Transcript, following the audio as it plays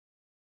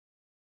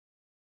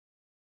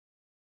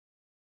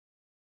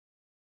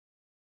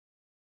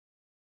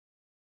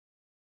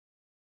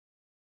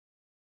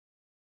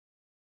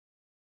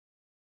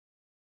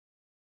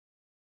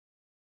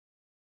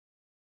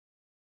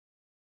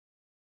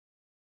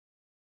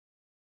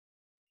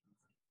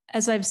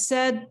As I've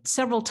said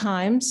several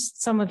times,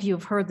 some of you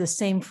have heard the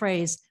same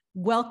phrase,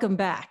 welcome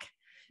back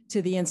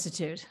to the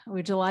Institute.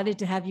 We're delighted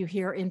to have you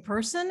here in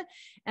person,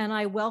 and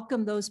I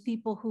welcome those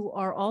people who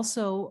are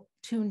also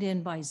tuned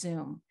in by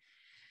Zoom.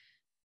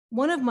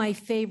 One of my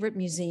favorite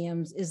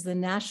museums is the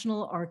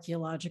National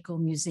Archaeological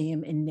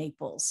Museum in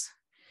Naples,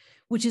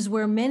 which is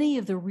where many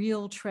of the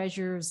real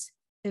treasures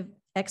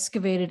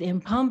excavated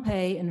in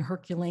Pompeii and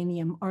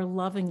Herculaneum are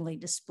lovingly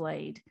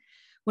displayed.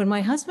 When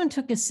my husband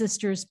took his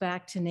sisters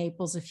back to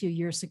Naples a few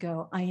years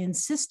ago, I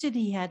insisted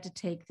he had to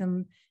take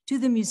them to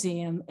the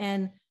museum,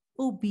 and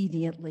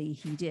obediently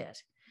he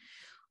did.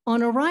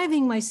 On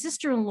arriving, my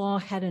sister-in-law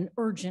had an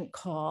urgent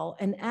call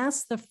and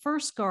asked the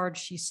first guard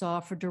she saw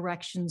for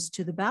directions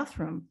to the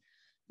bathroom.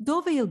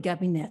 Dove il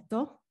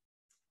gabinetto?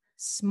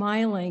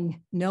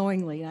 Smiling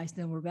knowingly, I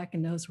know Rebecca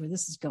knows where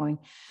this is going.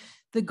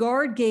 The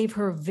guard gave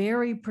her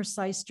very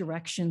precise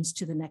directions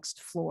to the next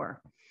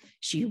floor.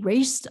 She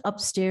raced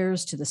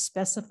upstairs to the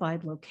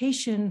specified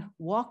location,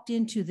 walked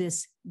into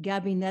this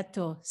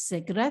gabinetto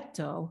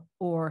segreto,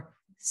 or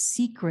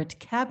secret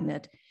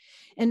cabinet,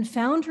 and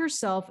found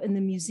herself in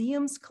the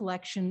museum's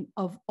collection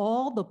of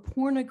all the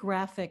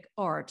pornographic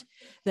art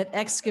that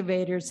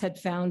excavators had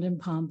found in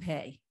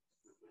Pompeii.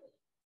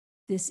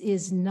 This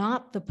is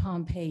not the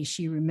Pompeii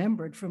she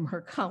remembered from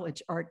her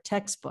college art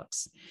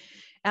textbooks.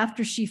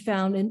 After she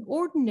found an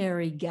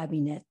ordinary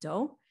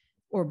gabinetto,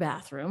 or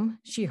bathroom,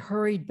 she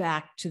hurried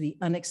back to the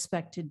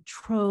unexpected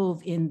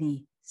trove in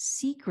the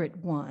secret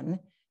one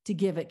to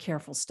give it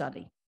careful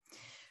study.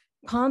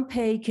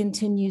 Pompeii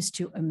continues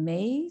to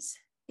amaze,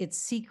 its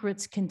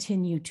secrets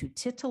continue to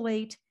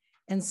titillate,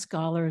 and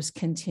scholars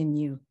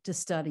continue to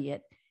study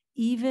it.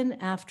 Even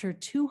after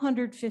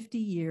 250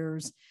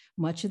 years,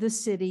 much of the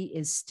city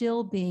is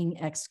still being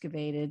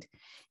excavated,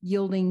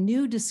 yielding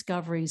new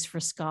discoveries for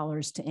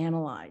scholars to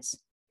analyze.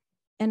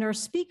 And our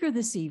speaker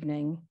this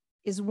evening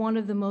is one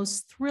of the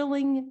most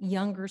thrilling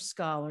younger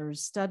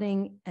scholars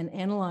studying and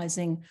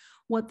analyzing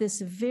what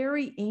this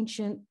very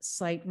ancient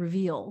site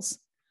reveals.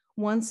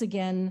 Once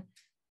again,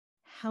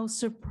 how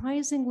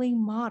surprisingly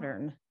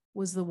modern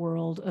was the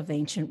world of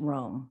ancient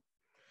Rome.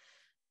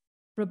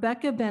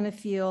 Rebecca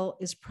Benefiel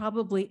is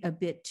probably a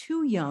bit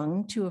too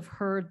young to have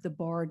heard the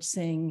bard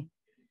sing,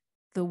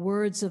 "The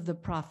words of the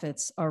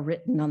prophets are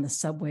written on the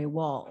subway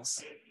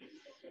walls."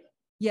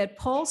 Yet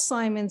Paul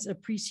Simon's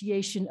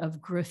appreciation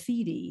of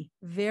graffiti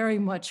very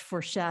much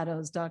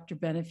foreshadows Dr.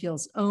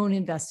 Benefiel's own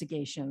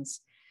investigations.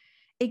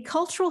 A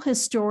cultural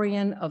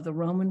historian of the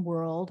Roman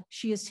world,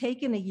 she has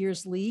taken a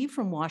year's leave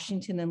from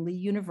Washington and Lee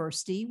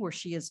University, where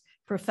she is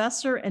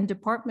professor and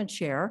department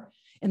chair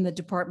in the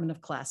Department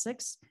of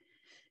Classics,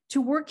 to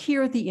work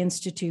here at the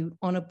Institute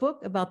on a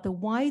book about the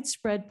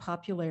widespread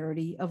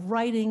popularity of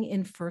writing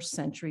in first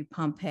century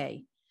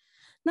Pompeii.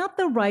 Not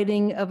the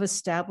writing of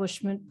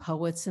establishment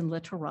poets and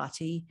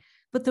literati,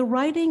 but the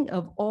writing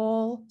of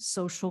all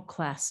social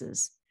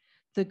classes,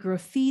 the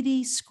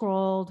graffiti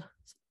scrawled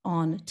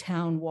on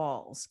town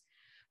walls,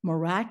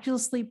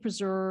 miraculously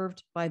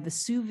preserved by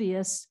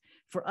Vesuvius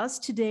for us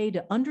today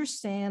to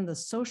understand the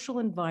social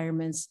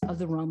environments of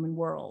the Roman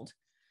world.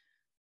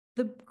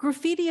 The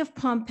graffiti of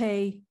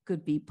Pompeii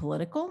could be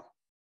political,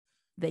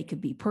 they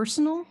could be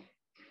personal,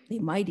 they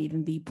might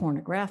even be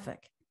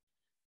pornographic,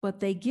 but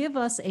they give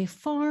us a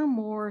far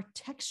more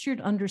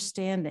textured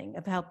understanding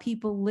of how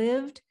people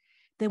lived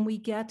than we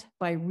get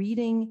by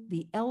reading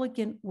the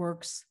elegant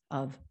works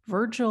of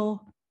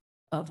Virgil,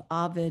 of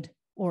Ovid,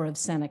 or of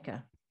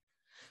Seneca.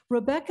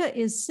 Rebecca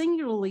is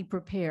singularly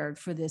prepared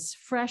for this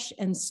fresh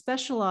and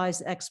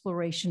specialized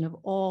exploration of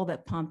all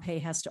that Pompeii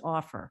has to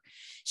offer.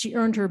 She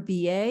earned her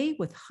BA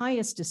with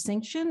highest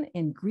distinction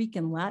in Greek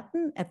and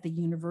Latin at the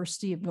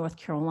University of North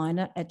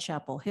Carolina at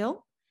Chapel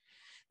Hill,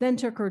 then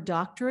took her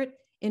doctorate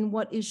in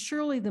what is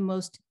surely the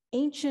most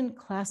ancient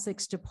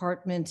classics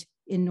department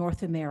in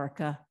North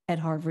America at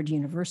Harvard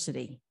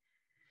University.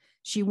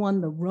 She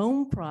won the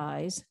Rome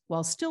Prize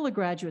while still a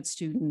graduate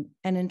student,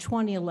 and in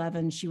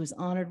 2011, she was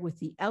honored with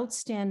the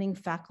Outstanding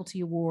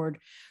Faculty Award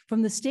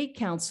from the State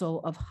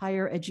Council of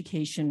Higher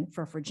Education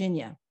for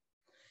Virginia.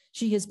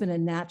 She has been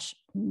a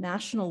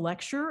national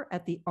lecturer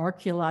at the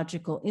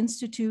Archaeological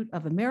Institute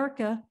of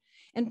America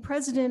and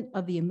president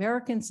of the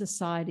American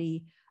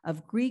Society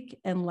of Greek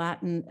and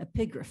Latin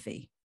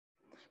Epigraphy.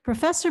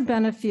 Professor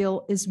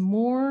Benefiel is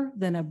more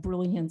than a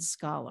brilliant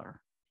scholar.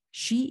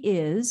 She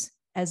is,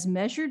 as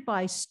measured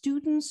by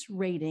students'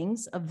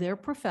 ratings of their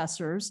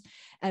professors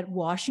at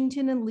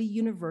Washington and Lee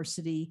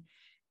University,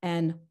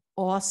 an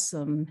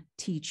awesome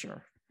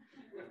teacher,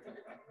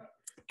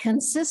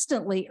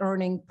 consistently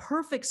earning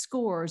perfect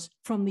scores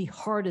from the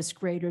hardest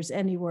graders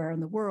anywhere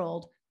in the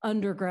world,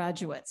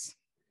 undergraduates.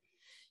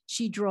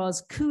 She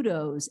draws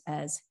kudos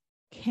as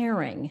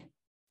caring,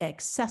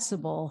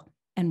 accessible,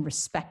 and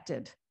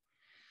respected.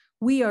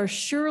 We are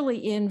surely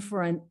in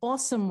for an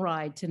awesome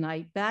ride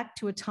tonight, back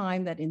to a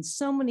time that in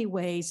so many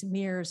ways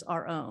mirrors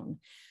our own.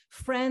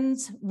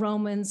 Friends,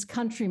 Romans,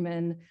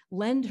 countrymen,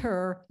 lend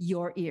her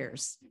your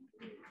ears.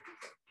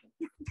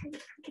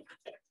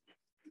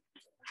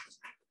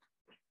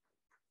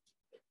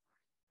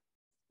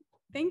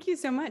 Thank you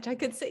so much. I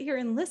could sit here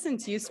and listen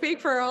to you speak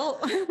for all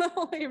the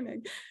whole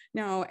evening.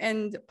 No,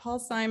 and Paul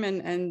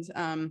Simon,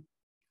 and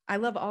I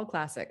love all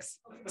classics.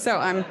 So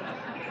I'm,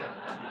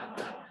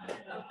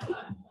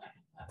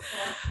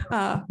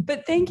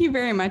 but thank you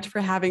very much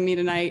for having me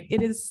tonight.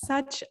 It is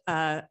such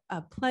a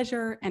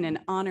pleasure and an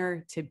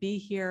honor to be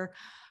here.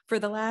 For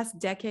the last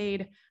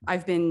decade,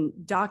 I've been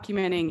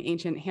documenting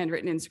ancient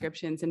handwritten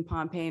inscriptions in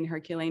Pompeii and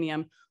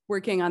Herculaneum,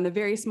 working on the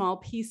very small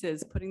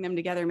pieces, putting them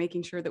together,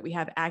 making sure that we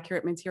have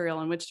accurate material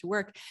on which to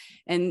work.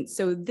 And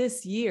so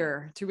this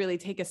year, to really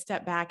take a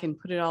step back and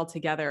put it all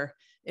together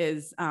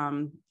is,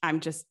 I'm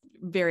just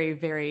very,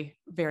 very,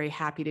 very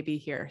happy to be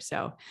here.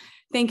 So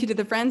thank you to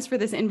the friends for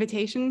this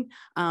invitation.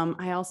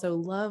 I also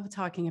love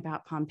talking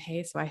about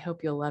Pompeii, so I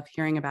hope you'll love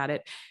hearing about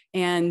it.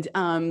 And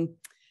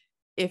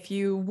if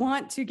you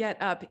want to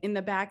get up, in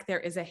the back, there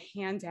is a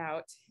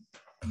handout,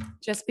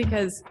 just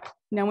because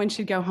no one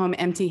should go home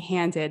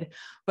empty-handed,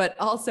 but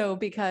also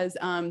because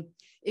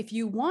if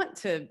you want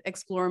to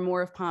explore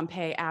more of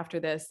Pompeii after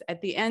this,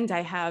 at the end,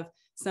 I have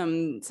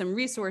some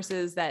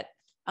resources that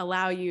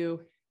allow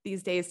you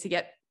these days to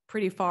get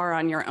pretty far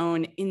on your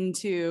own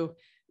into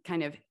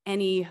kind of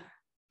any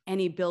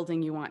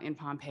building you want in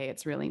Pompeii.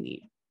 It's really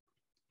neat.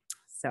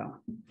 So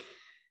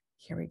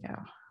here we go.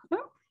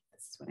 Oh,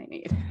 this is what I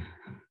need.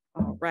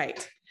 All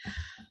right.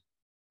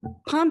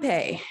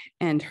 Pompeii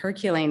and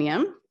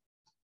Herculaneum,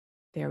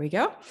 there we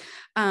go,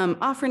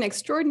 offer an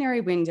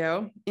extraordinary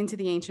window into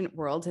the ancient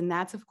world, and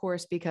that's, of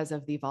course, because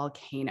of the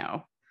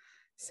volcano.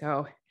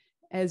 So,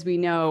 as we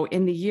know,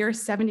 in the year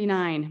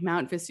 79,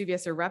 Mount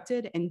Vesuvius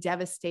erupted and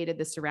devastated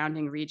the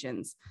surrounding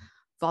regions.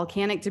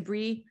 Volcanic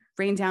debris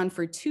rained down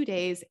for 2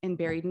 days and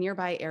buried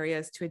nearby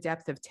areas to a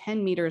depth of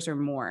 10 meters or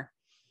more.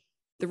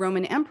 The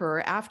Roman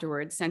emperor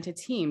afterwards sent a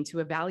team to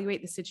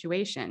evaluate the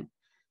situation,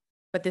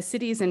 but the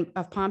cities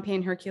of Pompeii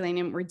and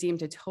Herculaneum were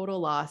deemed a total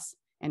loss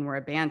and were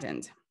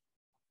abandoned.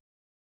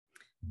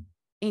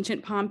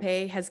 Ancient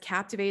Pompeii has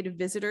captivated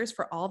visitors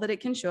for all that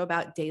it can show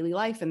about daily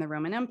life in the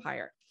Roman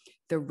Empire.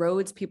 The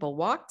roads people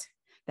walked,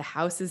 the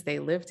houses they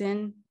lived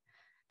in,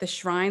 the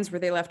shrines where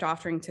they left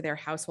offering to their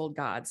household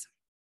gods.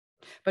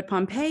 But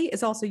Pompeii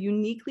is also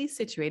uniquely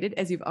situated,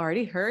 as you've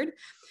already heard,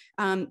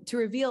 to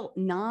reveal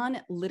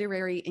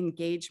non-literary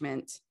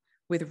engagement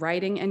with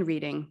writing and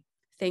reading,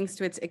 thanks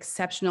to its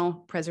exceptional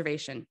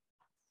preservation.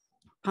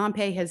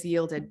 Pompeii has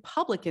yielded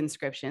public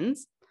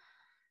inscriptions,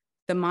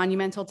 the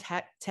monumental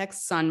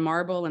texts on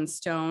marble and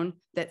stone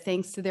that,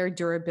 thanks to their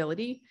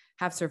durability,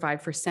 have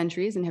survived for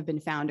centuries and have been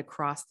found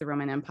across the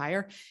Roman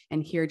Empire.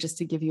 And here, just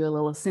to give you a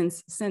little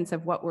sense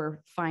of what we're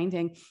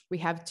finding, we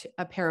have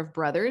a pair of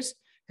brothers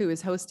who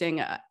is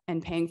hosting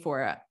and paying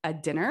for a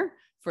dinner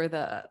for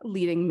the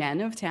leading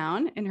men of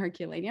town in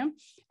Herculaneum.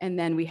 And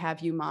then we have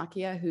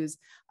Eumachia, who's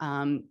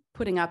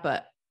putting up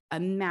a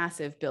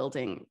massive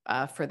building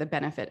for the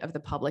benefit of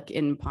the public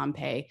in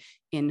Pompeii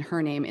in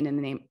her name and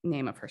in the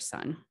name of her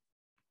son.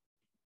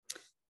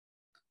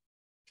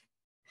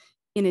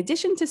 In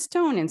addition to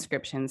stone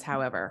inscriptions,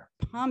 however,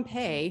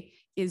 Pompeii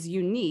is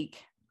unique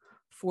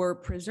for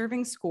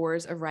preserving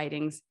scores of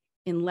writings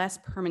in less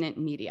permanent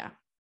media.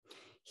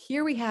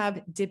 Here we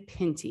have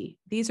dipinti.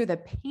 These are the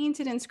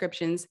painted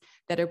inscriptions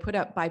that are put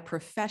up by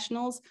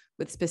professionals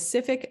with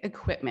specific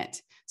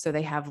equipment. So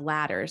they have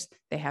ladders,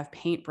 they have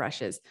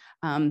paintbrushes.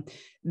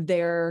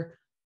 Their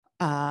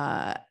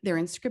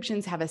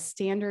inscriptions have a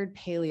standard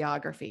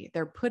paleography.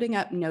 They're putting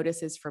up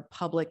notices for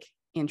public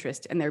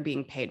interest and they're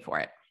being paid for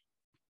it.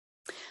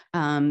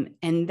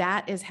 And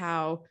that is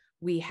how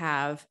we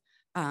have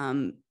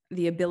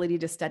the ability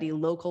to study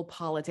local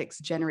politics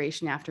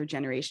generation after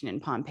generation in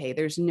Pompeii.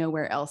 There's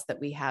nowhere else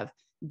that we have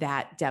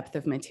that depth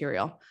of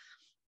material.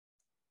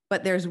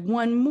 But there's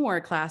one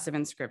more class of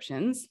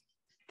inscriptions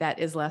that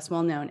is less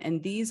well known,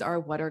 and these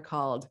are what are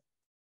called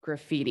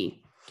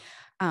graffiti.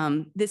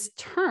 This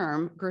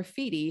term,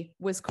 graffiti,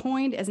 was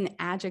coined as an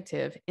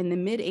adjective in the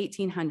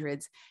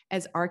mid-1800s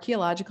as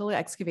archaeological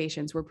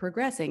excavations were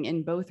progressing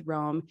in both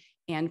Rome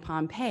and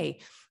Pompeii.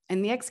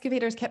 And the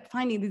excavators kept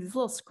finding these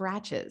little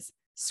scratches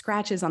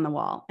on the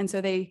wall. And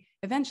so they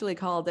eventually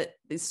called it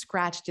the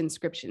scratched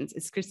inscriptions,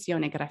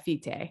 iscrizione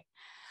graffite.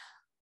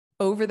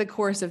 Over the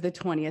course of the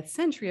 20th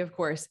century, of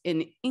course,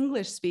 in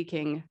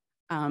English-speaking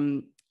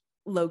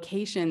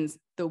locations,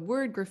 the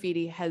word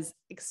graffiti has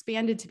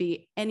expanded to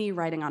be any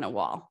writing on a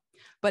wall.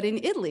 But in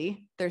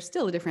Italy, there's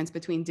still a difference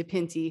between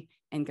dipinti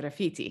and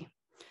graffiti.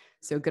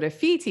 So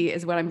graffiti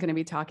is what I'm going to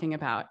be talking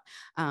about,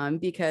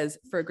 because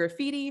for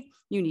graffiti,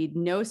 you need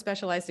no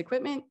specialized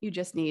equipment. You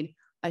just need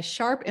a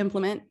sharp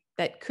implement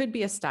that could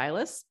be a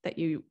stylus that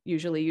you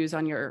usually use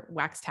on your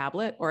wax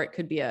tablet, or it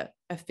could be a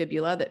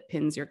fibula that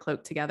pins your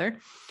cloak together.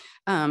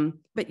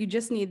 But you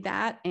just need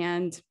that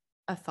and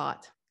a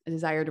thought, a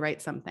desire to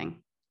write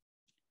something.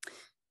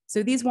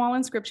 So these wall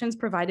inscriptions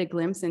provide a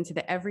glimpse into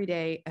the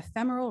everyday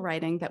ephemeral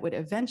writing that would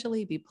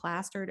eventually be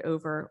plastered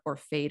over or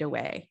fade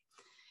away.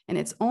 And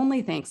it's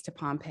only thanks to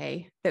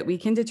Pompeii that we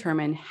can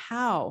determine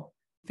how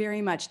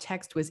very much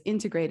text was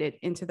integrated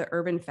into the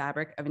urban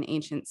fabric of an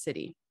ancient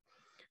city.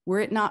 Were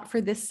it not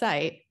for this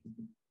site,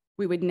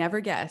 we would never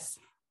guess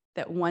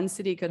that one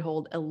city could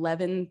hold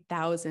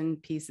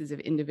 11,000 pieces of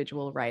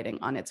individual writing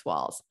on its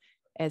walls,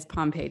 as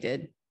Pompeii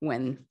did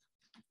when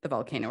the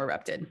volcano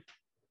erupted.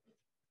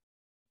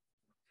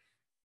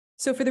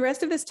 So for the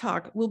rest of this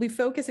talk, we'll be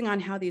focusing on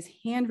how these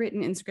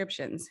handwritten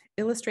inscriptions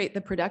illustrate the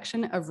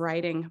production of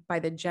writing by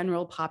the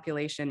general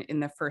population in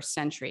the first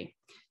century,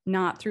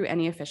 not through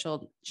any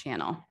official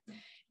channel.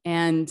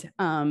 And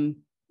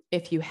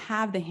if you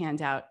have the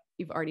handout,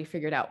 you've already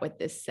figured out what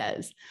this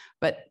says,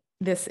 but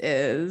this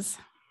is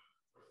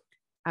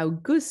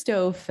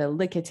Augusto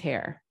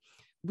Feliciter.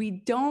 We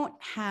don't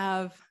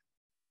have,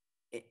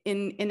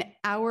 in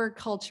our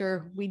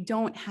culture, we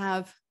don't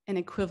have an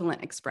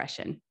equivalent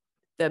expression.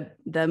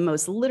 The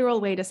most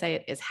literal way to say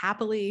it is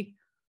happily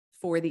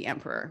for the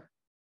emperor.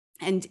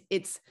 And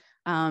it's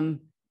a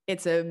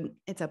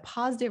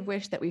positive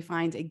wish that we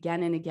find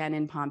again and again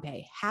in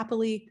Pompeii.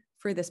 Happily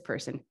for this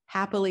person,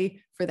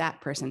 happily for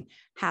that person,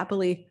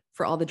 happily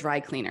for all the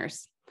dry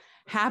cleaners,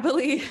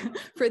 happily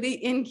for the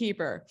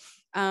innkeeper.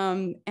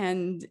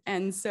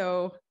 And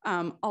so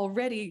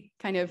already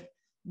kind of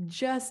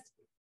just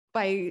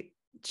by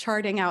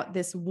charting out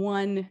this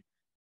one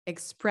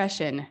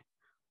expression,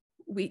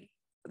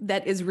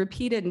 that is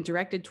repeated and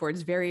directed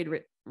towards varied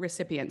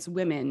recipients,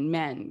 women,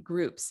 men,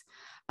 groups.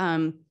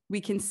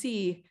 We can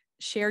see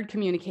shared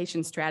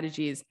communication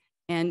strategies,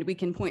 and we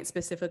can point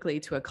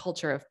specifically to a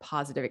culture of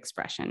positive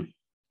expression.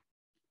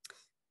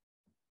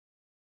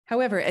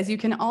 However, as you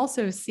can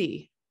also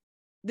see,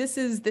 this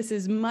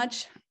is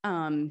much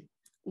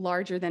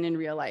larger than in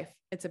real life.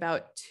 It's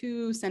about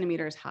 2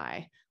 centimeters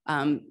high,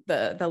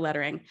 the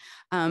lettering.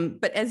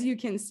 But as you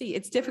can see,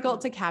 it's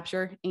difficult to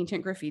capture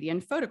ancient graffiti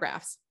in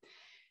photographs.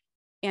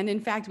 And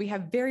in fact, we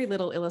have very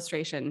little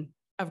illustration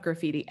of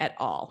graffiti at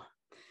all.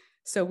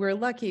 So we're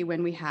lucky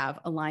when we have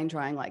a line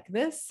drawing like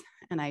this.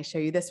 And I show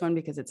you this one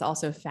because it's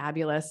also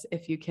fabulous.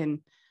 If you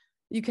can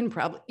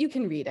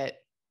read it.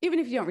 Even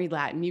if you don't read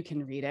Latin, you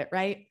can read it,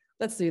 right?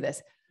 Let's do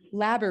this.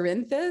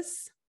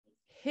 Labyrinthus,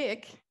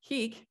 hic,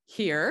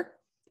 here,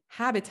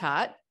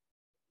 habitat,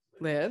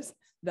 lives,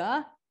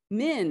 the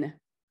Minotaurus.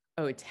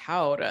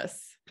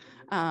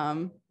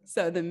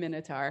 So the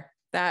Minotaur,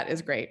 that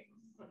is great.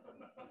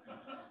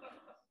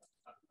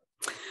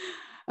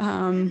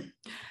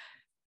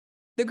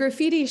 The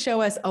graffiti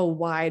show us a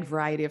wide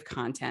variety of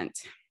content.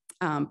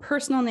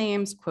 Personal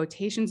names,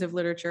 quotations of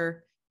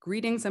literature,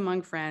 greetings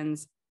among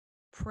friends,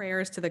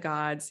 prayers to the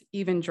gods,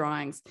 even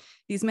drawings.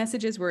 These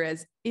messages were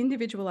as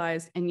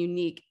individualized and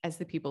unique as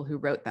the people who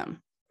wrote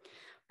them.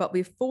 But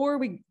before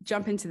we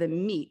jump into the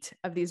meat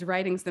of these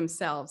writings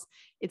themselves,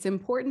 it's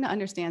important to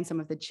understand some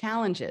of the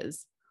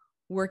challenges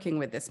working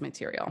with this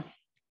material.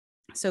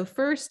 So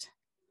first,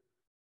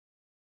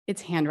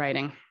 it's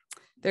handwriting.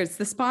 There's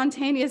the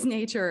spontaneous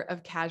nature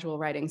of casual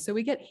writing. So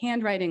we get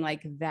handwriting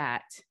like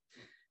that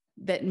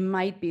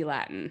might be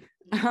Latin.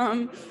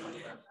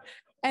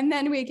 And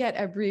then we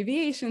get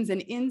abbreviations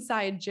and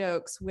inside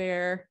jokes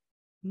where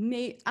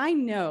I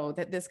know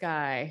that this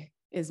guy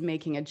is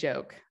making a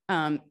joke.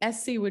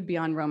 SC would be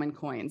on Roman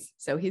coins.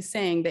 So he's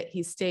saying that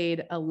he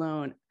stayed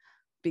alone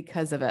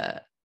because of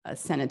a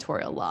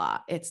senatorial law.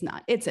 It's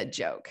not, it's a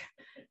joke.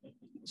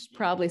 It's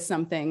probably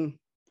something,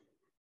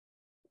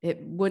 it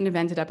wouldn't have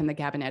ended up in the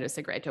Gabinetto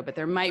Segreto, but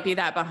there might be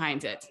that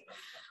behind it.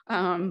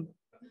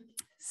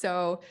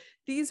 So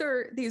these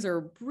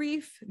are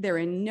brief. They're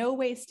in no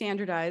way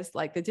standardized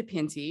like the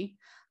Dipinti,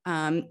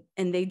 and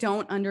they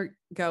don't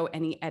undergo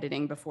any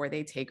editing before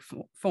they take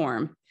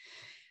form.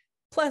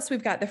 Plus,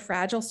 we've got the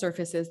fragile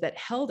surfaces that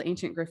held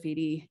ancient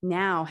graffiti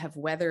now have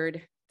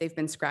weathered, they've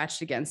been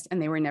scratched against,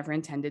 and they were never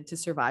intended to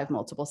survive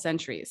multiple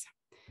centuries.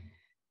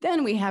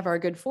 Then we have our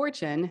good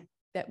fortune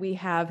that we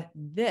have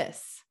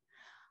this.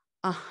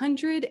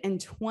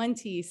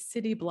 120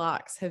 city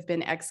blocks have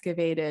been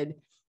excavated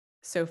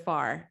so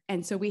far.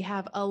 And so we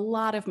have a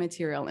lot of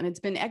material, and it's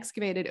been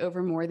excavated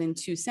over more than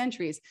 2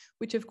 centuries,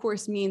 which of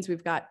course means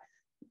we've got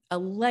a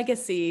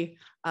legacy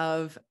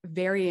of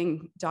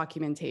varying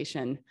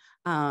documentation,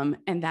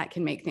 and that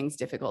can make things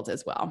difficult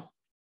as well.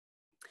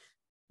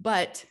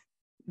 But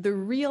the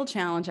real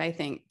challenge, I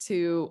think,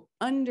 to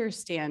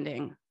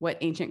understanding what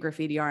ancient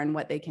graffiti are and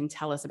what they can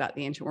tell us about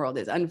the ancient world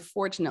is,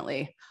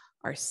 unfortunately,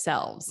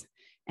 ourselves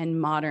and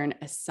modern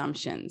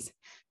assumptions.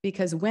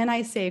 Because when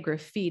I say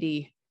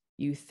graffiti,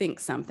 you think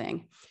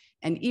something.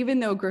 And even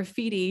though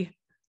graffiti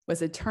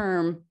was a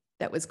term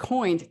that was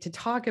coined to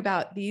talk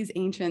about these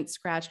ancient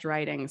scratched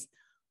writings,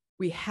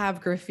 we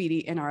have graffiti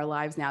in our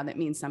lives now that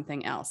means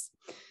something else.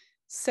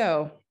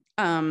 So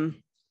here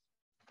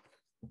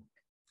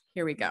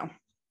we go.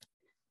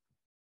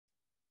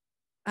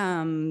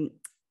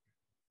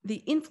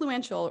 The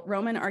influential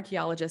Roman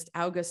archaeologist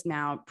August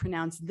Now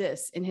pronounced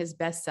this in his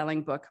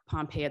best-selling book,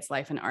 Pompeii, Its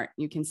Life and Art.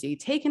 You can see,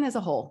 taken as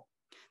a whole,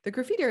 the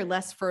graffiti are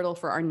less fertile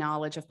for our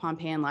knowledge of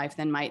Pompeian life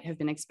than might have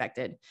been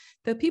expected.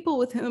 The people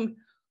with whom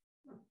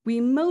we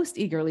most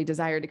eagerly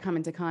desired to come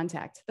into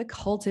contact, the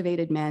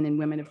cultivated men and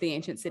women of the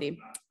ancient city,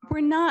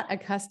 were not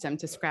accustomed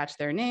to scratch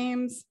their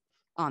names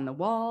on the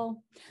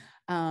wall.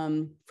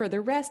 For the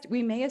rest,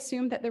 we may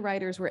assume that the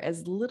writers were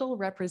as little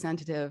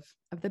representative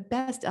of the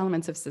best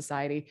elements of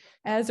society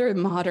as are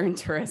modern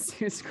tourists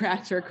who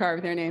scratch or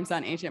carve their names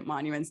on ancient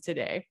monuments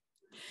today.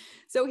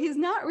 So he's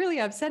not really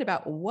upset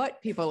about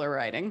what people are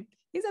writing.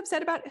 He's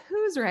upset about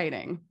who's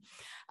writing.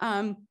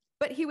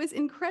 But he was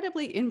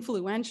incredibly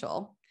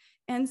influential.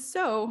 And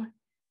so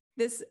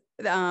this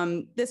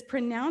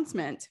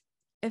pronouncement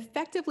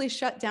effectively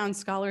shut down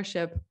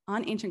scholarship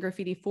on ancient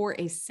graffiti for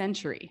a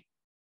century.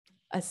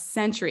 A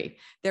century.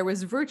 There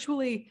was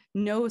virtually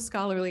no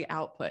scholarly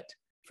output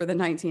for the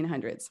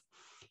 1900s.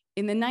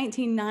 In the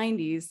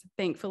 1990s,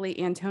 thankfully,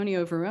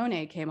 Antonio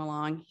Verone came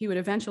along. He would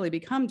eventually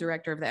become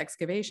director of the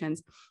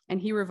excavations,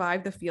 and he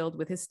revived the field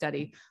with his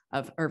study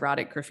of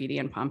erotic graffiti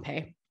in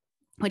Pompeii,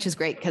 which is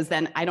great because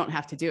then I don't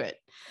have to do it.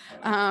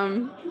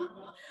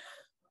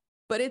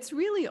 But it's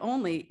really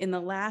only in the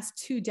last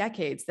 2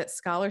 decades that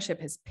scholarship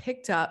has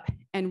picked up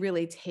and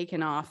really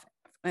taken off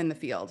in the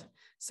field.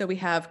 So we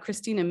have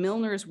Christina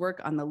Milner's work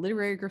on the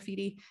literary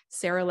graffiti,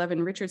 Sarah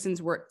Levin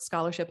Richardson's work,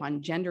 scholarship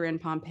on gender in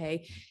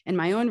Pompeii, and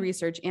my own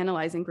research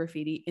analyzing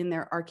graffiti in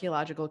their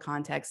archaeological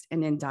context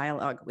and in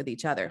dialogue with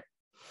each other.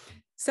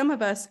 Some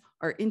of us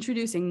are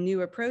introducing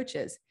new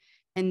approaches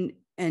and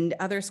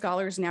other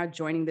scholars now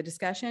joining the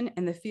discussion,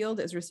 and the field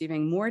is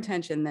receiving more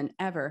attention than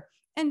ever.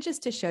 And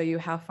just to show you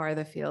how far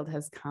the field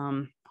has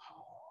come,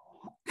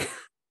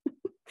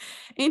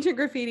 ancient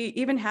graffiti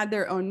even had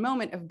their own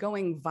moment of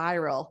going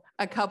viral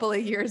a couple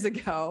of years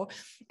ago.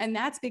 And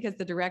that's because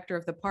the director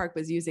of the park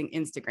was using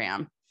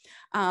Instagram.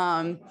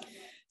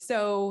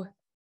 So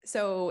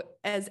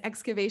as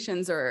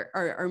excavations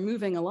are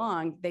moving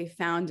along, they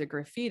found a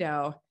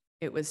graffito.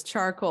 It was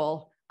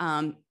charcoal.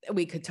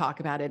 We could talk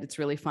about it. It's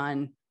really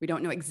fun. We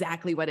don't know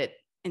exactly what it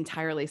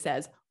entirely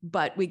says,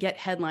 but we get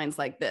headlines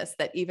like this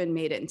that even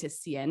made it into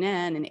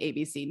CNN and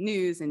ABC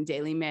News and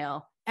Daily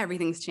Mail.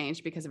 Everything's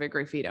changed because of a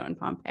graffito in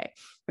Pompeii,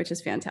 which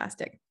is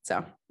fantastic.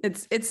 So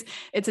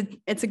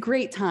it's a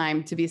great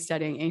time to be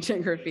studying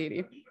ancient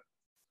graffiti.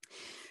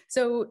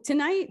 So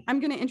tonight I'm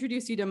going to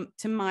introduce you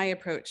to my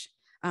approach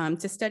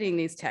to studying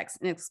these texts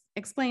and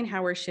explain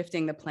how we're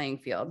shifting the playing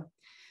field.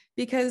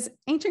 Because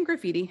ancient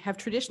graffiti have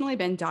traditionally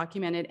been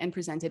documented and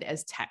presented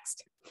as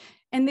text,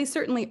 and they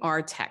certainly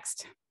are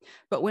text.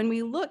 But when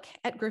we look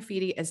at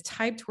graffiti as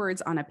typed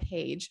words on a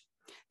page,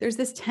 there's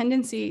this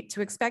tendency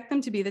to expect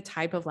them to be the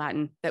type of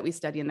Latin that we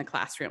study in the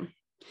classroom.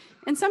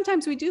 And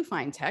sometimes we do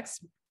find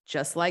text,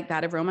 just like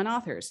that of Roman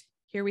authors.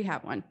 Here we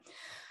have one.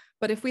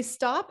 But if we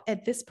stop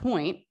at this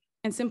point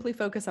and simply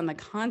focus on the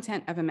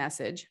content of a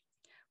message,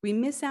 we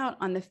miss out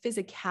on the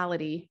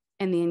physicality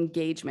and the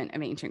engagement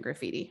of ancient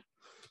graffiti.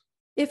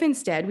 If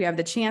instead we have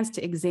the chance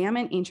to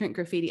examine ancient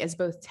graffiti as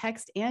both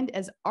text and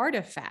as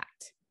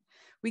artifact,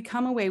 we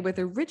come away with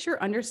a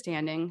richer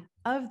understanding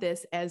of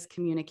this as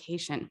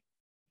communication.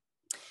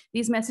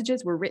 These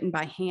messages were written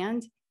by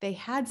hand, they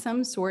had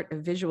some sort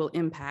of visual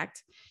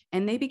impact,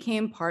 and they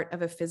became part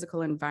of a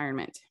physical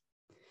environment.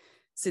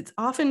 So it's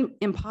often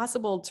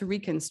impossible to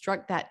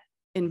reconstruct that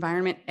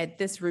environment at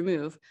this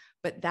remove,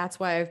 but that's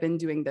why I've been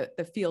doing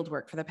the field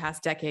work for the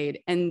past decade,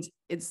 and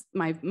it's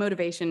my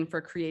motivation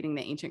for creating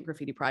the Ancient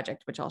Graffiti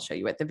Project, which I'll show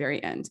you at the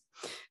very end.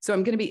 So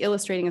I'm going to be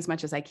illustrating as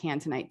much as I can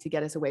tonight to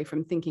get us away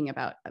from thinking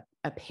about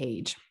a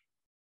page.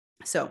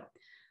 So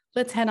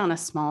let's head on a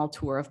small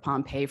tour of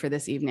Pompeii for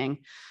this evening.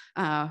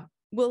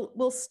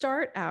 We'll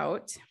start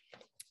out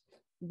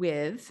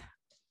with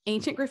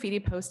ancient graffiti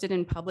posted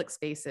in public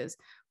spaces.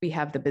 We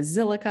have the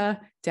Basilica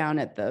down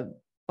at the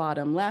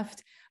bottom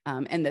left,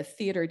 and the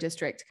theater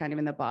district kind of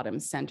in the bottom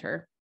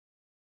center.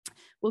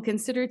 We'll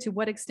consider to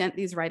what extent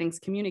these writings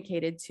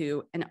communicated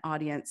to an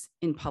audience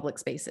in public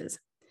spaces.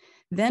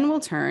 Then we'll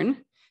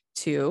turn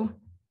to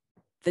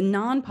the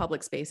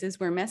non-public spaces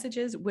where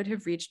messages would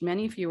have reached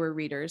many fewer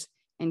readers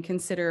and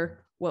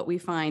consider what we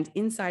find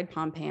inside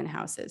Pompeian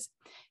houses.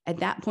 At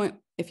that point,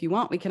 if you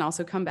want, we can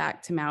also come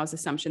back to Mao's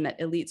assumption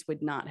that elites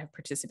would not have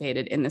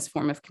participated in this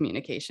form of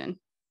communication.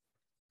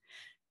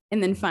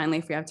 And then finally,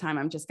 if we have time,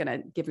 I'm just going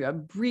to give you a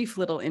brief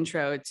little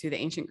intro to the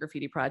Ancient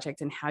Graffiti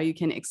Project and how you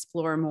can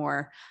explore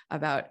more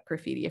about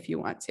graffiti if you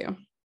want to.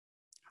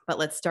 But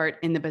let's start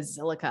in the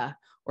Basilica,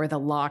 or the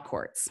law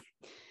courts.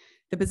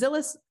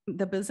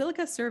 The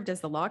Basilica served as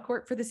the law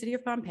court for the city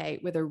of Pompeii,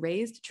 with a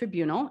raised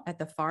tribunal at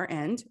the far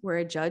end where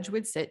a judge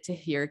would sit to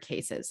hear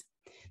cases.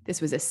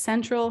 This was a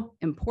central,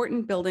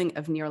 important building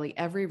of nearly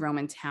every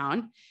Roman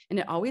town, and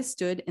it always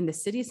stood in the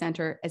city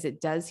center as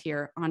it does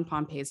here on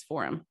Pompeii's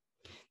Forum.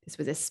 This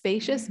was a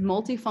spacious,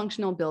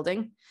 multifunctional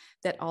building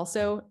that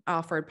also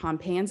offered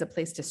Pompeians a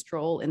place to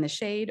stroll in the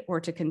shade or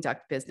to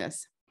conduct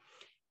business.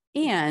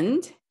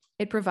 And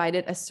it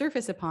provided a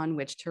surface upon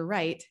which to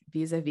write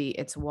vis-a-vis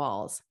its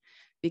walls,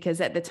 because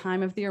at the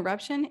time of the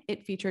eruption,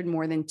 it featured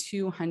more than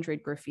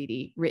 200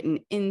 graffiti written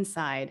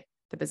inside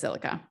the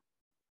Basilica.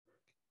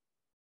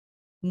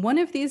 One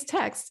of these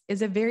texts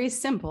is a very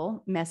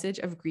simple message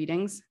of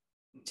greetings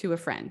to a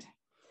friend.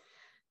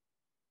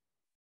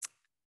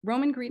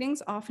 Roman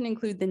greetings often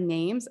include the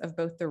names of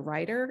both the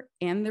writer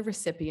and the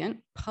recipient,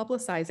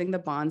 publicizing the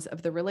bonds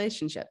of the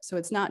relationship. So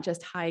it's not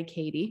just, hi,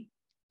 Katie.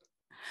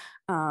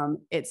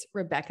 It's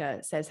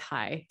Rebecca says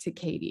hi to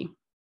Katie.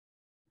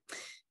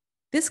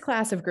 This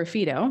class of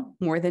graffito,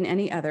 more than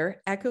any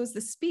other, echoes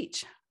the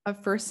speech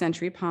of first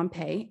century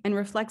Pompeii and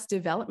reflects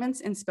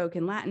developments in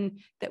spoken Latin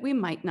that we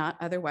might not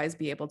otherwise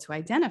be able to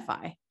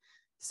identify.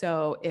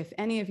 So if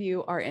any of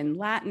you are in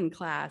Latin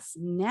class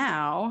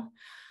now,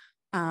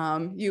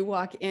 you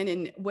walk in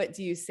and what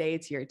do you say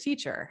to your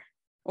teacher?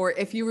 Or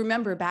if you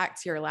remember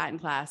back to your Latin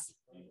class,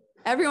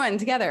 everyone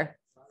together,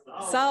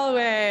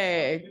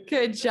 salve,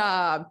 good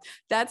job.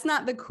 That's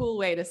not the cool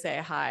way to say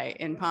hi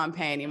in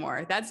Pompeii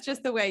anymore. That's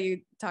just the way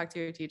you talk to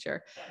your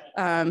teacher.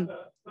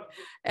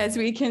 As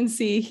we can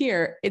see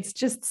here, it's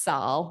just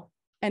sal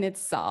and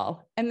it's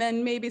sal, and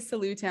then maybe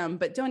salutem,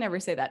 but don't ever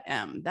say that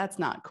M. That's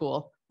not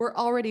cool. We're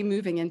already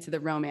moving into the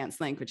Romance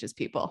languages,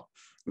 people,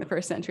 in the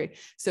first century.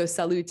 So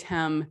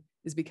salutem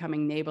is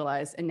becoming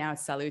nabalized, and now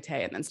it's salute,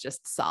 and then it's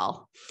just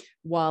sal.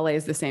 Wale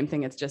is the same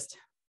thing, it's just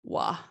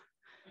wa.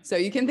 So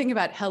you can think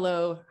about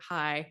hello,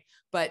 hi,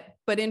 but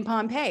in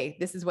Pompeii,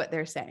 this is what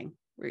they're saying.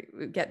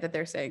 We get that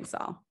they're saying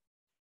sal.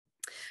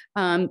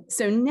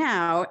 So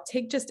now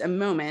take just a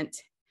moment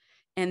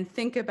and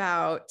think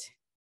about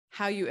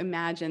how you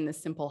imagine the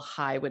simple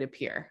hi would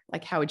appear.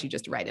 Like, how would you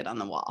just write it on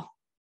the wall?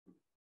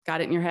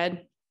 Got it in your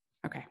head?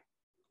 Okay.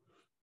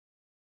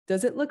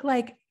 Does it look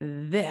like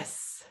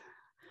this?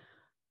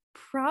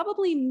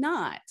 Probably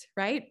not,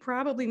 right?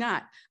 Probably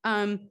not.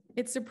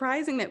 It's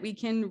surprising that we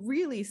can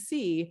really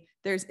see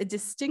there's a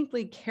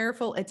distinctly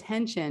careful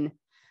attention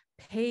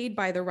paid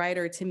by the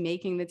writer to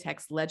making the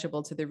text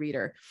legible to the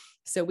reader.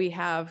 So we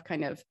have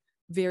kind of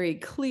very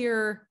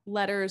clear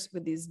letters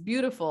with these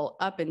beautiful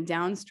up and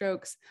down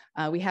strokes.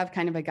 We have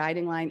kind of a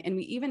guiding line, and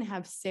we even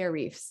have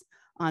serifs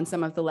on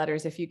some of the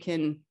letters if you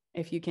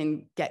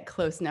can get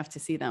close enough to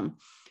see them.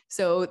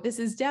 So this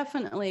is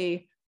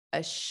definitely a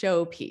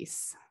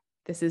showpiece.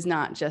 This is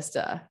not just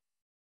a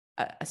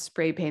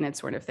spray painted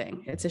sort of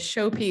thing. It's a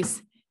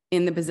showpiece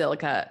in the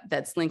basilica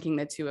that's linking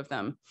the two of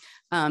them.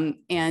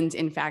 And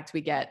in fact,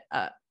 we get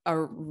a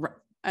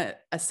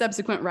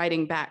subsequent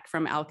writing back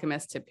from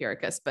Alchemist to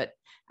Pyrrhus, but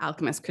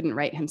Alchemist couldn't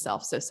write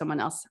himself, so someone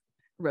else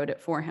wrote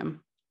it for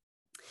him.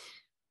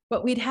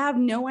 But we'd have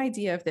no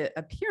idea of the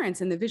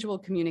appearance and the visual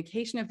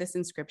communication of this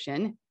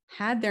inscription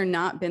had there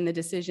not been the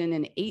decision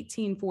in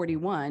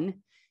 1841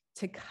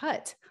 to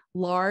cut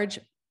large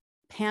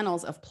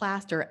panels of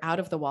plaster out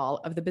of the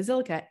wall of the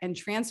basilica and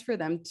transfer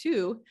them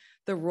to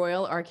the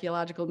Royal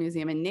Archaeological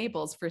Museum in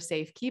Naples for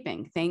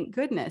safekeeping. Thank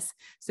goodness.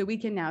 So we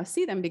can now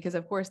see them, because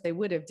of course they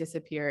would have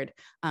disappeared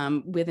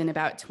within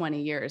about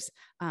 20 years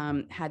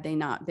had they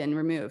not been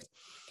removed.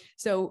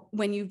 So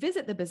when you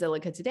visit the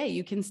basilica today,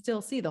 you can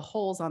still see the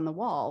holes on the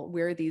wall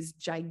where these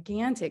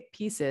gigantic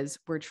pieces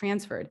were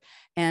transferred,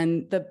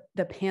 and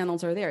the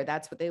panels are there.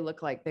 That's what they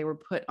look like. They were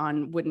put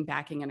on wooden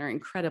backing and are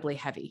incredibly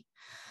heavy.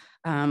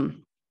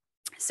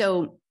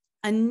 So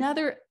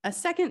a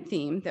second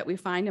theme that we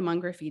find among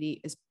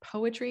graffiti is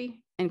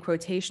poetry and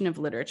quotation of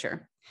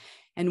literature.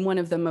 And one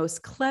of the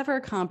most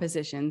clever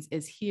compositions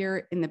is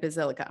here in the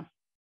basilica,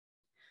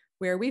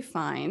 where we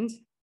find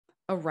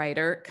a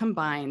writer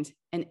combined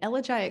an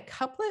elegiac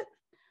couplet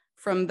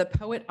from the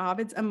poet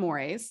Ovid's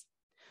Amores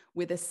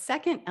with a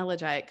second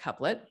elegiac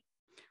couplet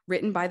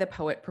written by the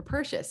poet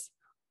Propertius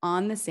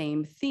on the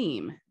same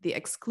theme, the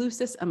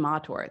exclusus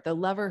amator, the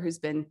lover who's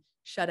been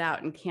shut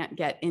out and can't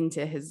get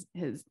into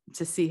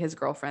to see his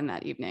girlfriend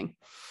that evening.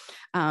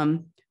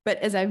 But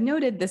as I've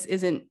noted, this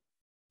isn't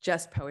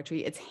just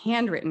poetry, it's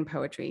handwritten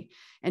poetry.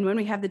 And when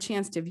we have the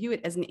chance to view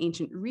it as an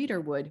ancient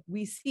reader would,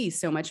 we see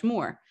so much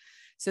more.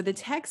 So the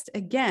text,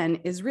 again,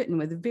 is written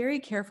with very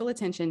careful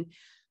attention,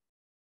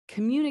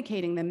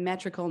 communicating the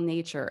metrical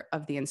nature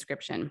of the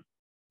inscription.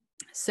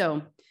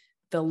 So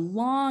the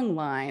long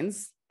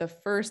lines, the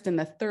first and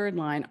the third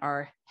line,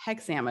 are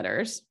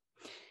hexameters,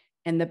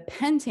 and the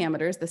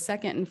pentameters, the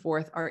second and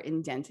fourth, are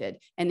indented.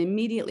 And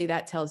immediately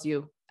that tells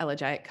you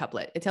elegiac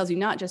couplet. It tells you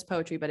not just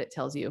poetry, but it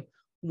tells you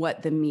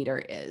what the meter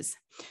is.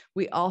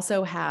 We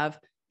also have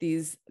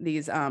these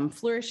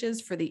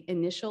flourishes for the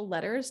initial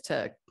letters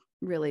to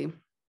really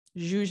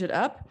zhuzh it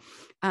up.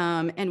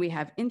 And we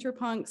have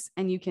interpuncts,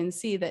 and you can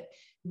see that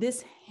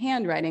this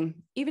handwriting,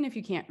 even if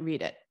you can't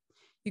read it,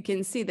 you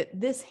can see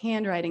that this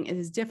handwriting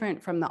is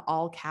different from the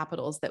all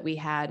capitals that we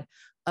had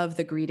of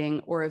the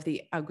greeting or of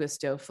the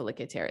Augusto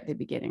Feliciter at the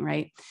beginning,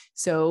 right?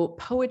 So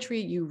poetry,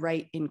 you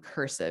write in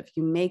cursive,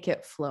 you make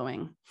it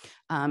flowing.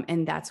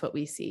 And that's what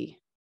we see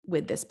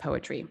with this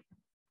poetry.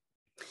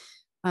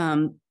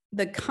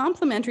 The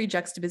complementary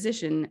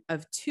juxtaposition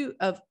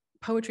of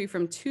poetry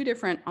from two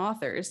different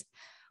authors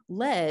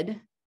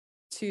led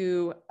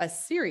to a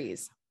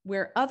series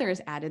where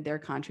others added their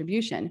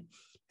contribution.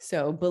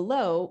 So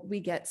below, we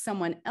get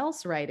someone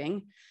else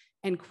writing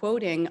and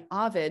quoting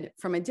Ovid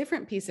from a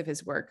different piece of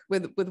his work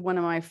with one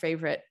of my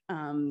favorite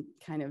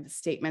kind of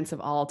statements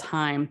of all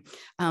time.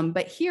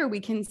 But here we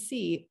can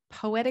see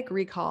poetic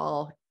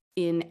recall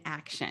in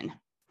action.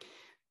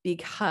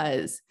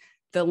 because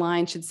the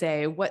line should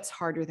say, what's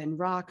harder than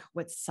rock,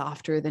 what's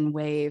softer than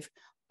wave,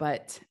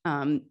 but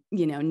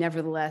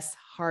nevertheless,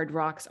 hard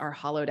rocks are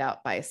hollowed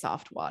out by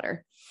soft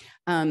water.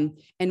 And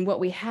what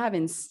we have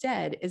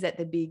instead is at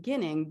the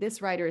beginning,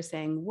 this writer is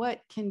saying,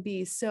 what can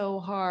be so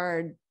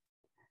hard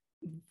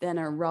than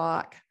a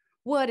rock?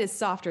 What is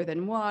softer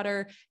than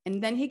water?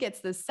 And then he gets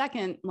the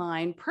second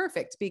line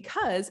perfect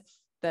because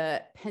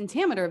the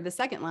pentameter of the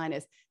second line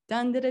is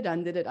dun da da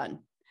dun da da dun,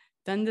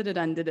 dun da da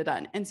dun da da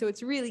dun. And so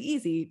it's really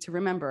easy to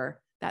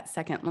remember that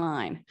second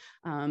line.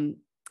 And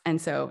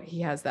so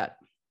he has that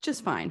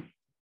just fine.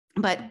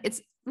 But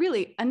it's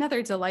really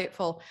another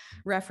delightful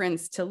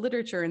reference to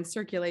literature and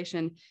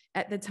circulation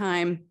at the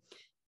time,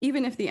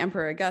 even if the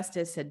Emperor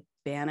Augustus had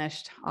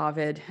banished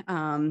Ovid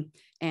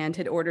and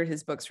had ordered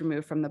his books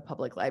removed from the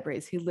public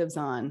libraries. He lives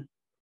on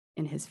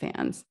in his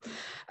fans.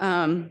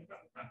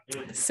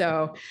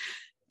 So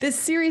this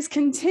series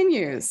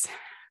continues.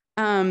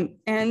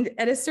 And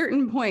at a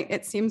certain point,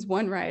 it seems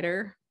one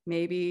writer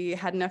maybe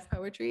had enough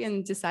poetry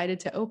and decided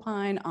to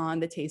opine on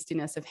the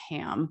tastiness of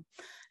ham.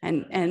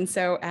 And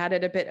so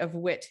added a bit of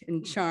wit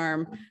and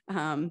charm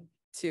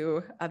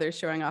to others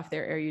showing off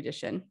their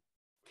erudition.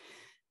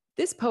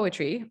 This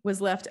poetry was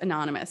left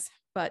anonymous,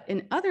 but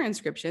in other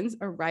inscriptions,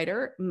 a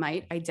writer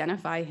might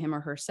identify him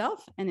or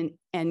herself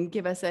and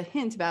give us a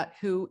hint about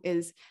who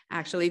is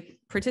actually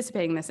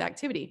participating in this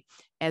activity,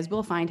 as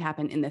we'll find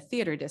happen in the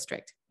theater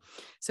district.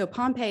 So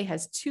Pompeii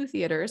has two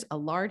theaters, a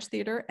large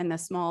theater and a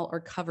small or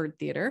covered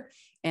theater.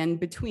 And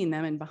between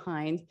them and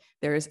behind,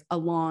 there's a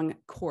long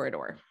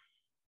corridor.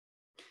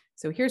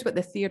 So here's what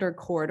the theater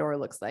corridor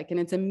looks like. And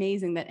it's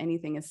amazing that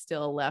anything is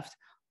still left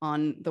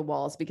on the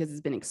walls because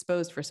it's been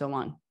exposed for so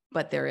long,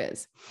 but there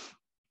is.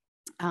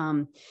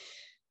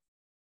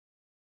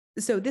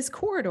 So this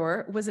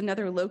corridor was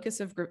another locus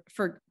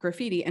for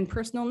graffiti, and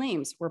personal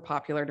names were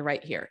popular to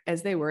write here,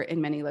 as they were in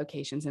many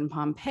locations in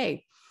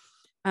Pompeii.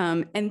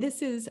 And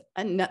this is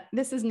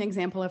an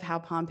example of how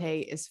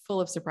Pompeii is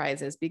full of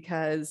surprises,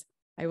 because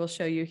I will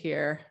show you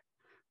here,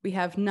 we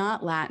have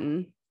not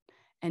Latin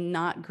and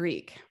not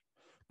Greek,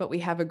 but we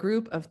have a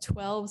group of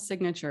 12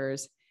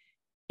 signatures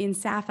in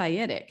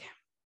Sapphitic,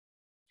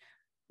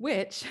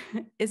 which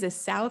is a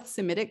South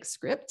Semitic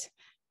script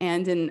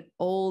and an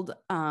old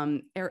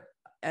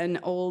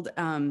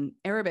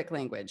Arabic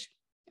language,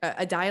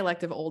 a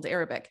dialect of Old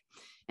Arabic.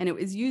 And it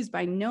was used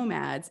by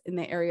nomads in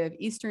the area of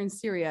Eastern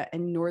Syria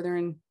and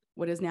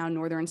what is now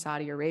northern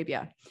Saudi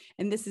Arabia.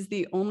 And this is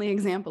the only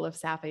example of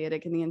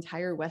Sapphitic in the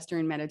entire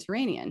Western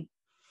Mediterranean.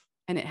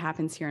 And it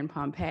happens here in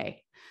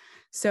Pompeii.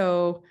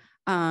 So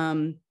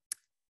the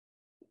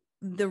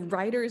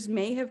writers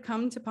may have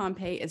come to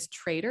Pompeii as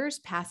traders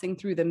passing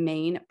through the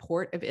main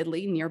port of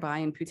Italy nearby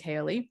in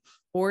Puteoli,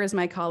 or as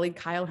my colleague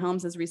Kyle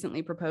Helms has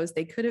recently proposed,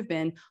 they could have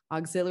been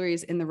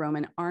auxiliaries in the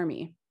Roman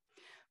army.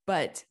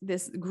 But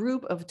this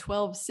group of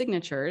 12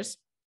 signatures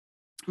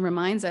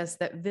reminds us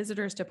that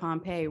visitors to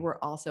Pompeii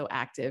were also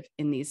active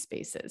in these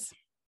spaces.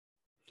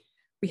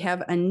 We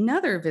have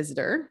another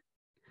visitor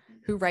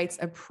who writes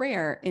a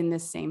prayer in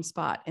this same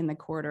spot in the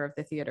corridor of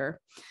the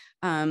theater.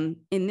 In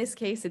this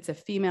case, it's a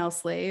female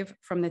slave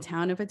from the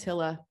town of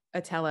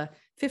Atella,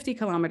 50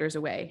 kilometers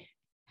away.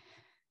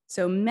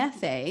 So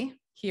Methe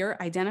here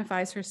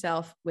identifies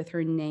herself with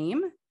her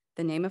name,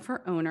 the name of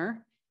her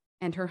owner,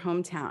 and her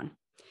hometown.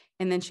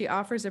 And then she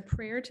offers a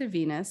prayer to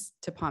Venus,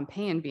 to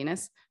Pompeian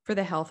Venus, for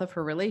the health of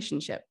her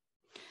relationship.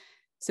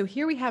 So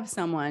here we have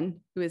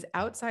someone who is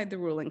outside the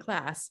ruling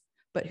class,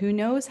 but who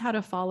knows how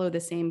to follow the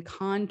same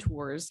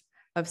contours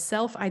of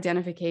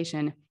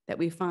self-identification that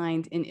we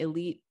find in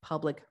elite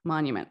public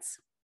monuments.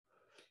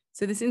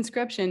 So this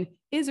inscription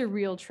is a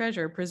real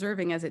treasure,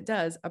 preserving as it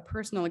does a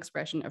personal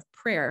expression of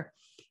prayer.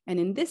 And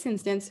in this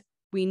instance,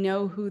 we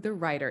know who the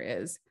writer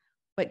is,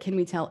 but can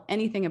we tell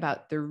anything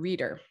about the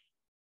reader?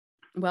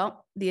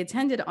 Well, the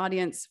attended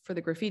audience for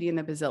the graffiti in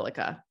the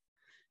Basilica,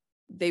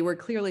 they were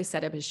clearly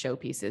set up as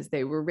showpieces.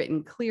 They were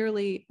written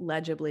clearly,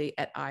 legibly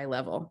at eye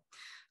level.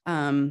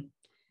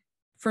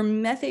 For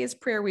Methe's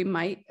prayer, we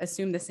might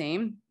assume the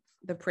same.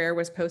 The prayer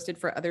was posted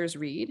for others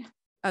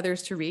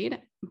to read,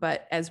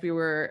 but as we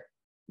were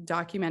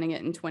documenting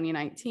it in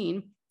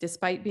 2019,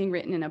 despite being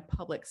written in a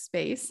public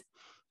space,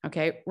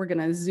 okay, we're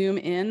gonna zoom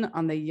in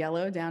on the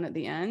yellow down at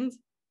the end,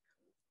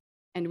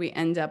 and we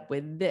end up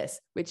with this,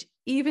 which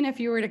even if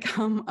you were to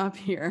come up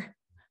here,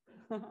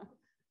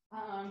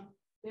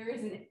 there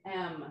is an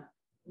M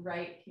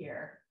right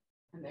here,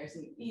 and there's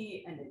an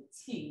E and a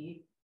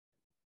T,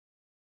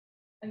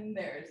 and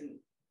there's an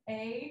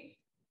A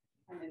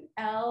and an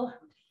L.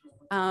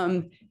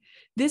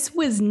 This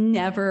was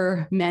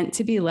never meant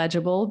to be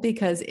legible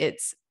because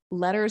its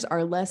letters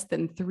are less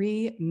than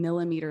 3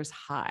 millimeters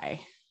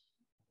high.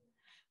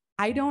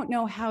 I don't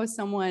know how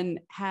someone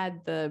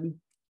had the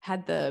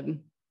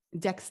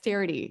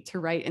dexterity to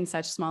write in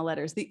such small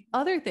letters. The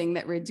other thing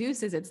that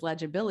reduces its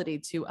legibility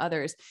to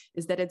others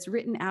is that it's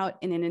written out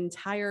in an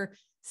entire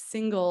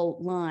single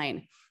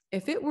line.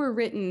 If it were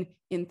written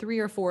in 3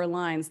 or 4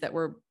 lines that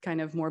were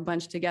kind of more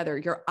bunched together,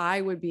 your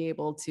eye would be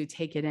able to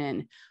take it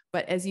in.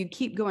 But as you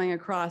keep going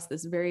across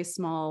this very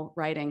small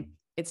writing,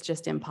 it's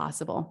just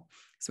impossible.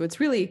 So it's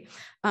really,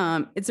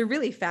 it's a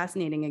really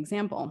fascinating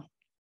example.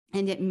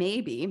 And it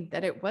may be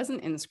that it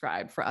wasn't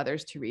inscribed for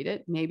others to read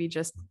it, maybe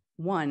just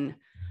one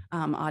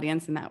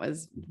audience, and that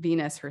was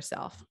Venus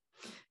herself.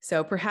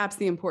 So perhaps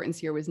the importance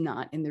here was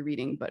not in the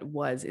reading, but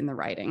was in the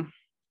writing.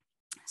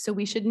 So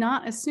we should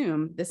not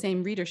assume the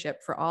same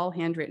readership for all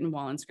handwritten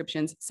wall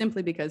inscriptions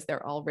simply because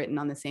they're all written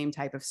on the same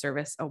type of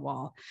service, a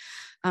wall.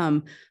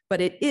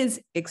 But it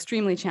is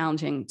extremely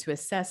challenging to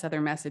assess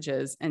other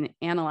messages and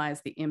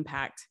analyze the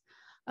impact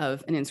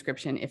of an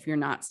inscription if you're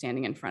not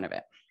standing in front of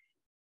it.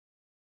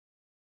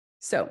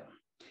 So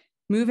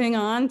moving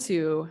on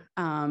to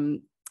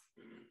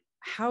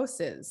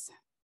houses.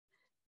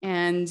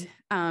 And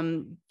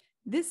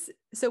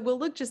so we'll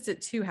look just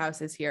at 2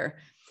 houses here.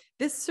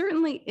 This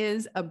certainly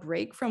is a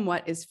break from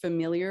what is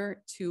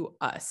familiar to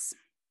us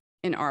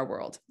in our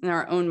world, in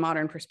our own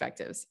modern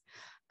perspectives.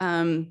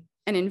 And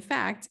in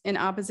fact, in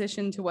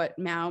opposition to what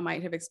Mao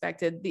might have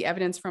expected, the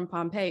evidence from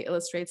Pompeii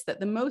illustrates that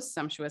the most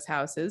sumptuous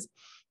houses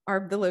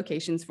are the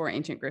locations for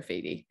ancient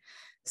graffiti.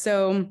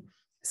 So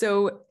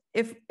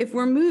if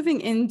we're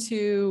moving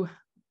into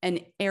an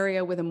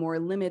area with a more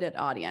limited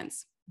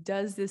audience,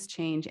 does this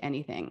change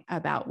anything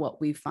about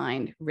what we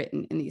find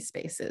written in these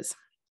spaces?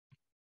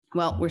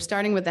 Well, we're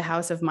starting with the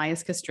house of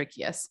Gnaeus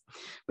Castricius,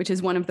 which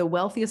is one of the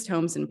wealthiest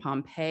homes in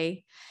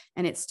Pompeii,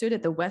 and it stood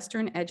at the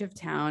western edge of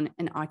town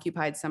and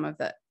occupied some of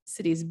the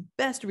city's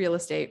best real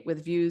estate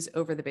with views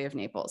over the Bay of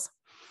Naples.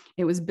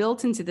 It was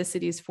built into the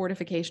city's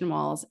fortification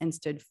walls and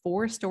stood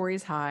 4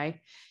 stories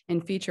high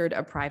and featured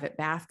a private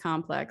bath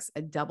complex,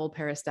 a double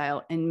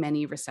peristyle, and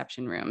many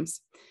reception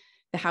rooms.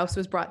 The house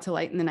was brought to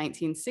light in the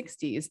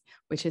 1960s,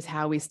 which is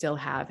how we still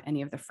have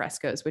any of the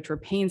frescoes, which were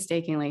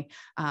painstakingly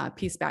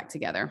pieced back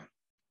together.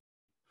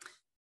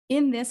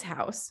 In this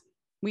house,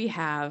 we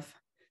have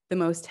the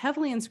most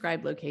heavily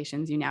inscribed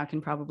locations. You now can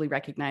probably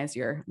recognize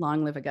your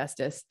Long Live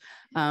Augustus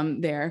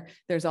there.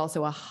 There's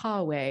also a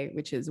hallway,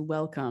 which is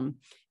welcome,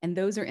 and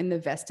those are in the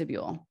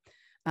vestibule.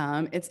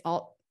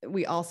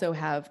 We also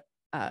have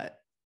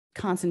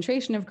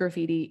concentration of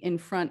graffiti in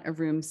front of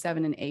rooms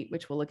 7 and 8,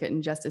 which we'll look at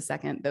in just a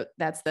second.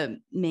 That's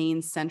the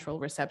main central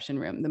reception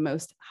room, the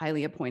most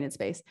highly appointed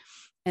space.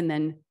 And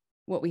then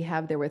what we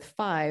have there with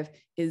 5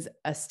 is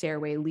a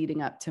stairway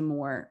leading up to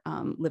more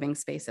living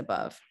space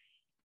above.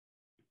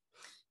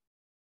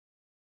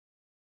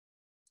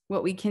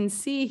 What we can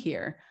see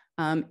here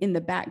in the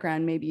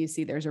background, maybe you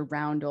see there's a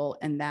roundel,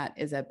 and that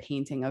is a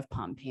painting of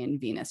Pompeian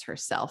Venus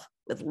herself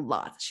with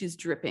lots. She's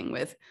dripping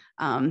with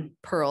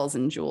pearls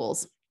and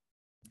jewels.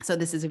 So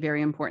this is a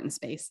very important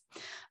space.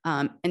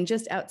 And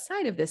just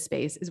outside of this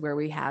space is where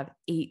we have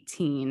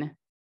 18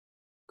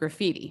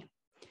 graffiti,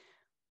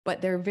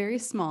 but they're very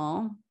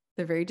small.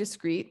 They're very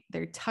discreet.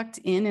 They're tucked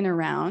in and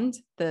around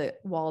the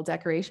wall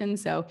decoration.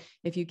 So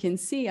if you can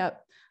see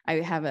up, I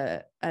have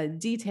a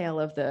detail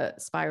of the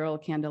spiral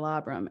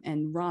candelabrum,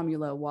 and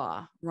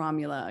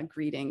Romula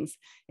greetings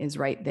is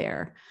right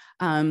there,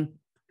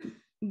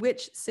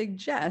 which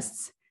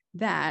suggests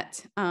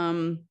that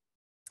the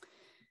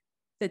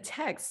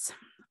texts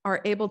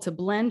are able to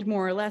blend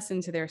more or less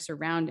into their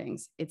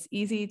surroundings. It's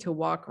easy to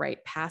walk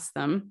right past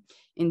them.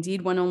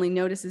 Indeed, one only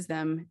notices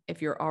them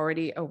if you're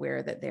already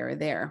aware that they're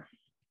there.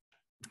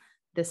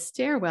 The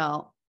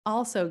stairwell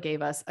also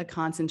gave us a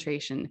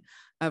concentration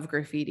of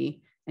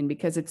graffiti, and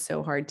because it's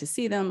so hard to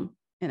see them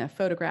in a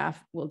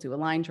photograph, we'll do a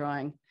line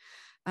drawing.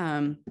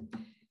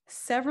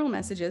 Several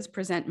messages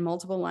present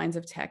multiple lines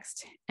of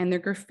text, and their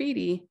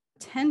graffiti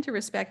tend to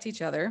respect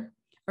each other,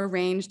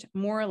 arranged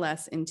more or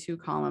less in 2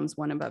 columns,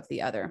 one above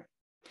the other.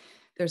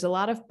 There's a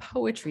lot of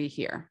poetry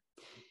here,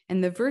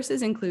 and the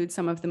verses include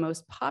some of the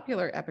most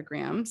popular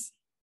epigrams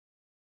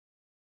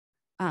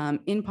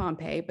in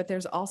Pompeii, but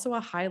there's also a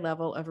high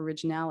level of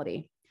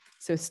originality.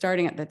 So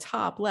starting at the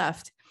top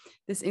left,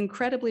 this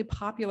incredibly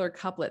popular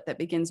couplet that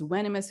begins,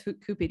 "Venimus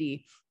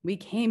cupidi," we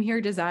came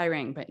here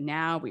desiring, but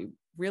now we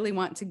really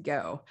want to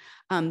go,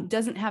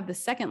 doesn't have the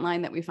second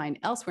line that we find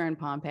elsewhere in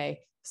Pompeii,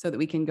 so that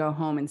we can go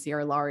home and see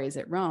our lares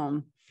at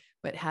Rome,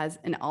 but has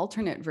an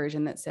alternate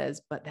version that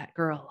says, "But that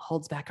girl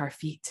holds back our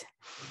feet."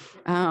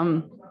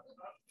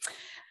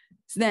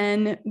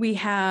 Then we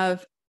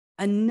have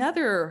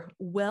another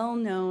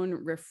well-known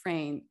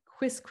refrain,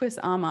 "Quisquis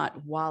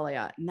amat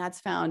valeat," and that's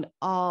found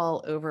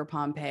all over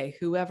Pompeii.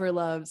 Whoever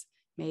loves,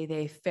 may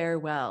they fare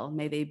well,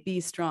 may they be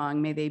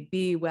strong, may they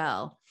be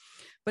well.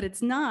 But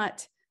it's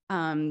not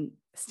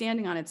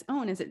standing on its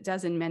own as it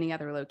does in many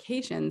other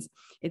locations.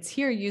 It's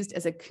here used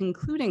as a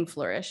concluding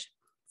flourish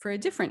for a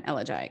different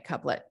elegiac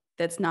couplet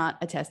that's not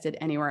attested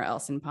anywhere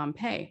else in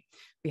Pompeii.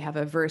 We have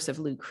a verse of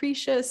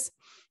Lucretius,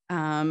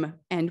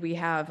 and we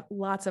have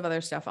lots of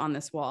other stuff on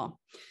this wall.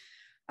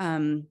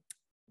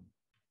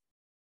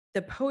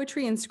 The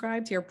poetry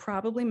inscribed here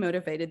probably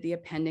motivated the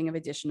appending of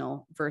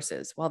additional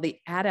verses, while the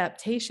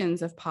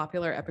adaptations of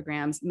popular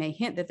epigrams may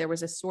hint that there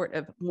was a sort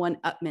of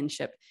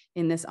one-upmanship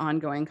in this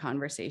ongoing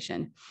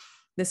conversation.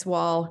 This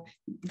wall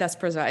thus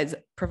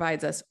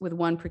provides us with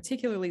one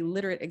particularly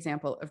literate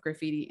example of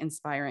graffiti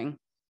inspiring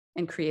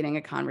and creating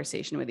a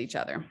conversation with each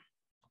other.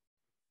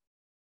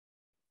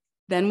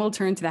 Then we'll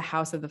turn to the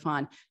House of the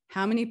Faun.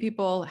 How many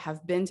people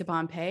have been to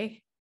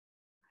Pompeii?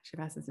 I should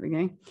have asked this at the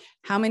beginning.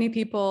 How many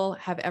people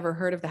have ever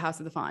heard of the House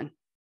of the Faun?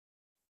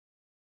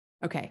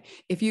 Okay,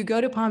 if you go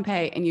to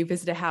Pompeii and you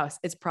visit a house,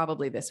 it's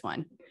probably this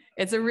one.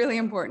 It's a really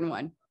important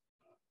one.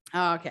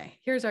 Okay,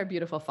 here's our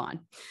beautiful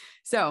faun.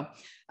 So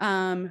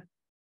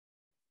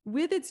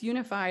with its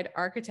unified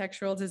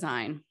architectural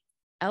design,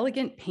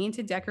 elegant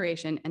painted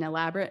decoration, and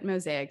elaborate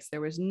mosaics,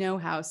 there was no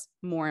house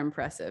more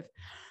impressive.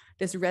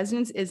 This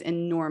residence is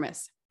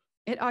enormous.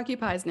 It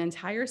occupies an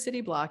entire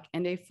city block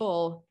and a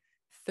full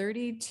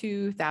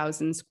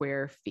 32,000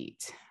 square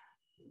feet.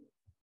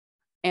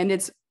 And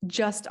it's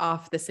just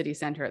off the city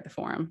center at the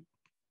Forum.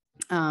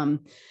 You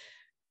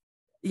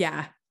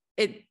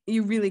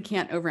really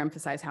can't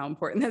overemphasize how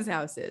important this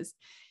house is.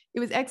 It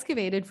was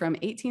excavated from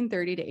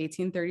 1830 to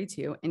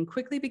 1832 and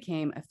quickly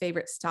became a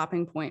favorite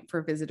stopping point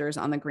for visitors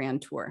on the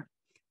Grand Tour.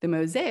 The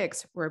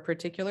mosaics were a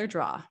particular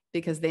draw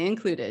because they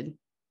included,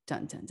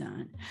 dun, dun,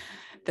 dun,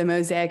 the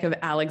mosaic of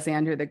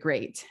Alexander the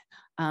Great.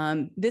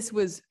 This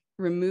was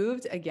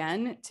removed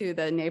again to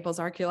the Naples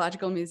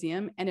Archaeological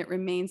Museum, and it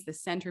remains the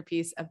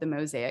centerpiece of the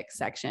mosaic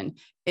section.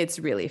 It's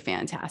really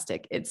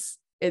fantastic.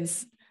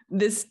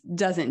 This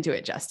doesn't do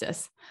it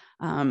justice.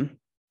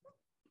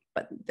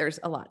 But there's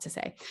a lot to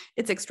say.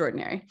 It's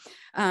extraordinary.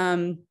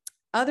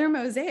 Other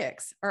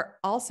mosaics are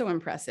also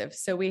impressive.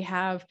 So we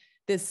have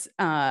this,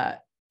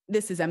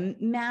 this is a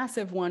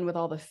massive one with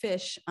all the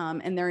fish,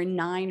 and there are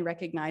 9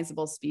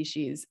 recognizable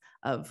species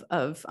of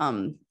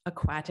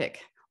aquatic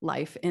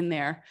life in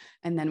there.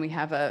 And then we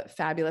have a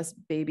fabulous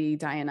baby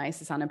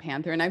Dionysus on a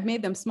panther. And I've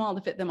made them small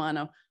to fit them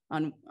on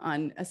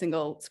a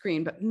single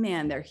screen, but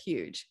man, they're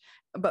huge,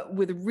 but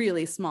with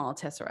really small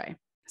tesserae.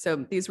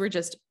 So these were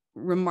just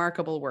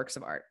remarkable works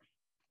of art.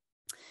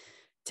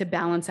 To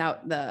balance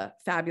out the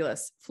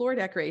fabulous floor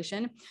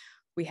decoration,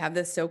 we have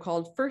this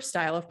so-called first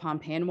style of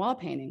Pompeian wall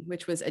painting,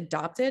 which was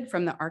adopted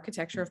from the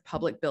architecture of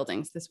public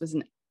buildings. This was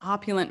an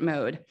opulent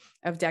mode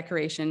of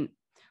decoration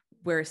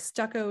where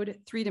stuccoed,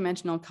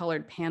 3-dimensional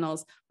colored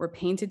panels were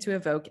painted to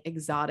evoke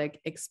exotic,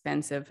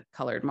 expensive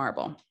colored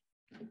marble.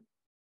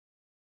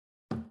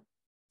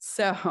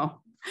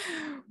 So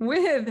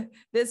with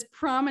this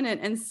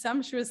prominent and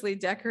sumptuously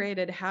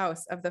decorated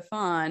house of the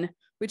Faun,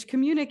 which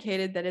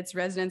communicated that its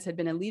residents had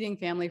been a leading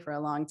family for a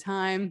long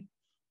time,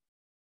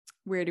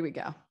 where do we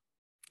go?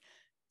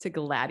 To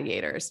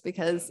gladiators,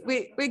 because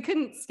we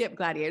couldn't skip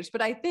gladiators,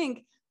 but I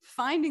think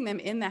finding them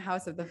in the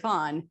House of the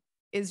Faun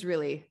is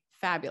really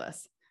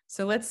fabulous.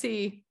 So let's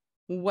see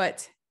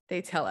what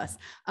they tell us.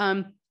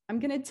 I'm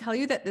going to tell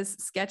you that this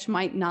sketch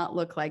might not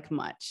look like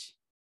much,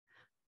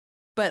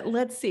 but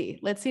let's see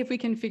if we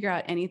can figure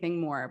out anything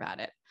more about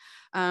it.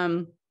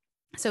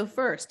 So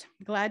first,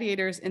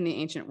 gladiators in the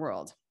ancient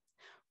world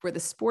were the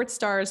sports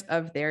stars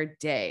of their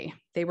day.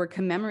 They were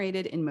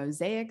commemorated in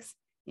mosaics,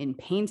 in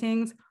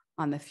paintings,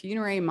 on the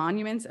funerary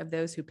monuments of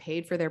those who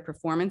paid for their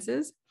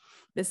performances.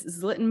 This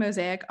Zliten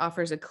mosaic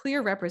offers a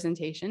clear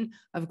representation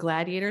of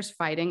gladiators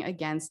fighting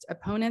against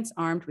opponents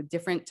armed with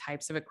different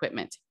types of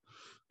equipment.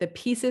 The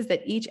pieces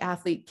that each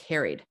athlete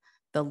carried,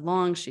 the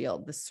long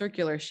shield, the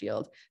circular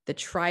shield, the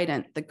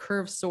trident, the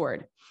curved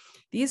sword,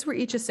 these were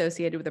each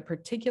associated with a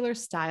particular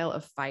style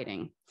of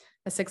fighting.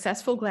 A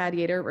successful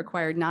gladiator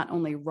required not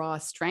only raw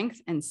strength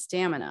and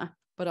stamina,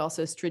 but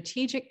also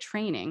strategic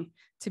training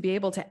to be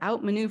able to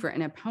outmaneuver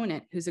an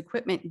opponent whose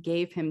equipment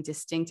gave him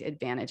distinct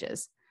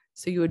advantages.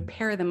 So you would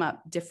pair them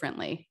up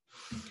differently.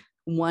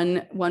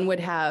 One would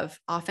have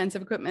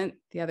offensive equipment,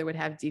 the other would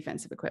have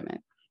defensive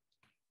equipment.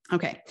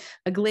 Okay,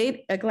 a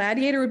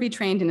gladiator would be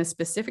trained in a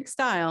specific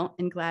style,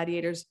 and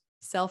gladiators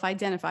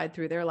self-identified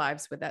through their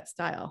lives with that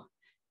style,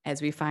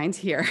 as we find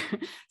here.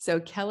 So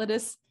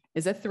Celitus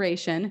is a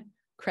Thracian,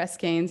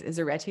 Crescanes is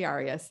a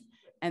Retiarius,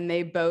 and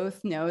they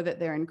both know that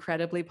they're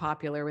incredibly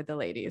popular with the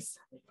ladies,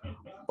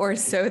 or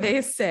so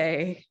they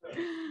say.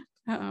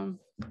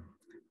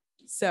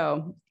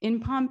 So in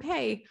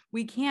Pompeii,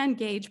 we can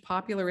gauge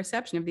popular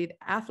reception of these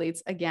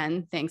athletes,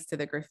 again, thanks to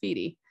the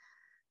graffiti.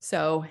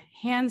 So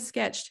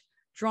hand-sketched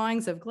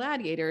drawings of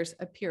gladiators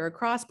appear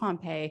across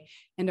Pompeii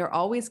and are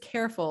always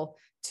careful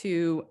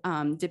to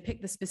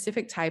depict the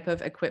specific type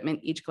of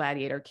equipment each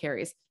gladiator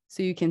carries.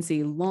 So you can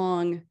see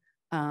long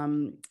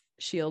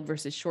shield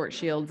versus short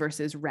shield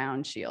versus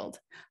round shield.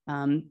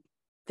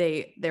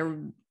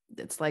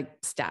 It's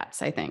like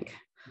stats, I think.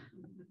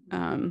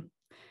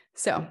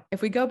 So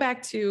if we go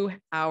back to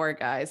our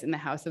guys in the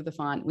House of the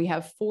Faun, we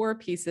have 4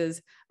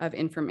 pieces of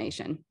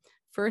information.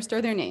 First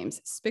are their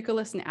names,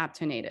 Spiculus and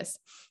Aptonatus.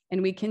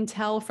 And we can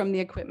tell from the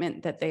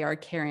equipment that they are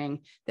carrying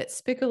that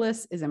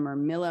Spiculus is a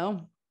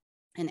Murmillo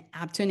and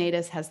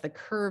Aptonatus has the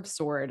curved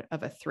sword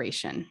of a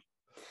Thracian.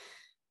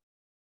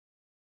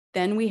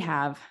 Then we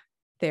have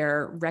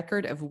their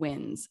record of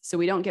wins. So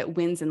we don't get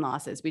wins and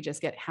losses. We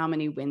just get how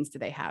many wins do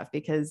they have,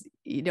 because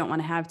you don't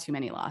want to have too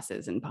many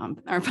losses in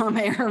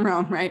Pompeii or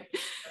Rome, right?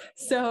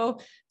 So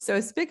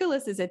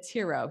Spiculus is a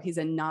Tiro. He's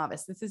a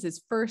novice. This is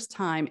his first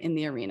time in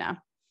the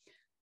arena.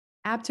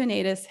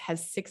 Aptonatus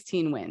has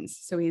 16 wins.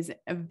 So he's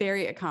a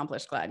very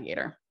accomplished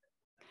gladiator.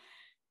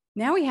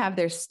 Now we have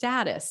their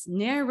status.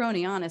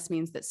 Neronianus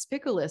means that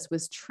Spiculus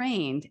was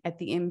trained at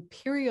the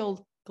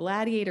Imperial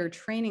Gladiator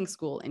Training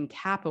School in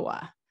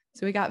Capua.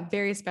 So we got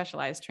very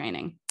specialized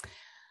training.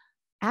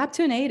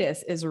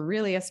 Aptonatus is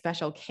really a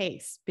special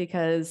case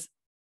because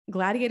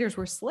gladiators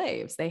were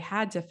slaves. They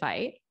had to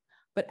fight,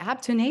 but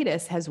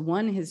Aptonatus has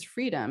won his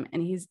freedom,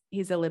 and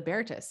he's a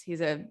libertus.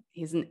 He's an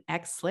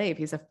ex-slave.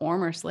 He's a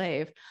former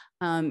slave.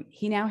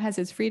 He now has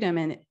his freedom,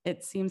 and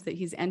it seems that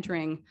he's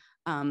entering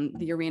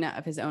the arena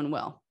of his own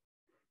will.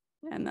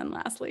 And then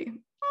lastly,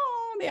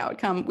 the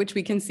outcome, which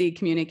we can see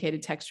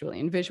communicated textually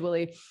and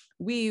visually.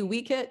 We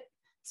weak it,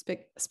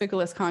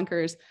 Spiculus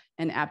conquers,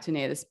 and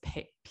Aptonatus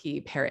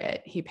he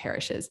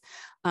perishes,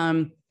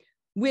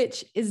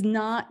 which is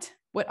not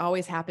what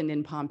always happened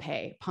in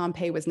Pompeii.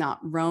 Pompeii was not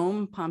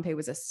Rome. Pompeii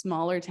was a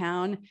smaller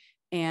town,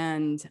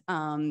 and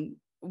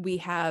we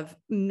have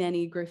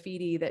many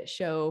graffiti that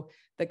show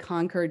the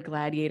conquered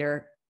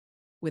gladiator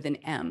with an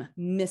M,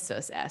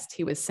 missus est.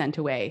 He was sent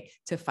away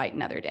to fight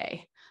another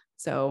day.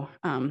 So,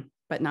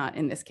 but not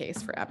in this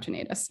case for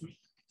Aptonatus.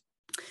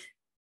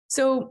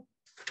 So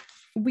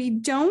we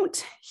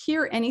don't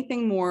hear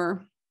anything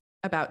more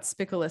about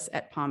Spiculus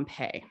at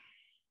Pompeii,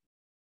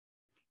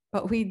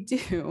 but we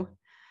do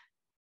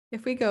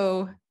if we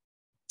go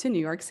to New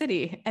York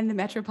City and the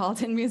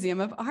Metropolitan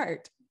Museum of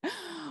Art,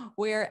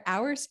 where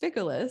our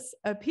Spiculus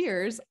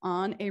appears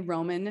on a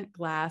Roman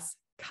glass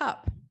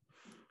cup.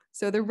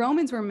 So the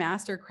Romans were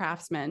master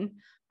craftsmen,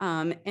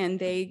 and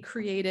they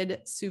created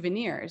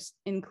souvenirs,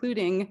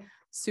 including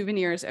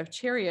souvenirs of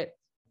chariot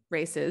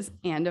races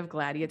and of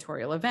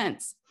gladiatorial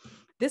events.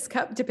 This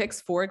cup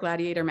depicts 4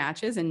 gladiator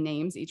matches and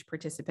names each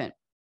participant.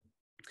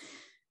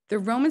 The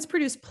Romans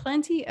produced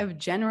plenty of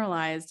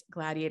generalized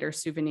gladiator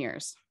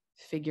souvenirs,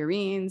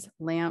 figurines,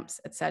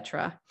 lamps,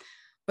 etc.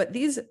 But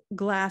these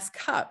glass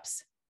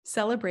cups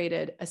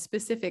celebrated a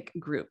specific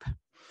group.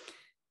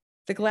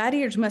 The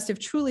gladiators must have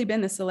truly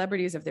been the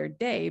celebrities of their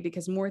day,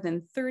 because more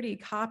than 30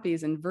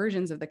 copies and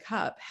versions of the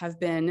cup have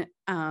been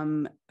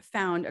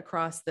found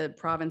across the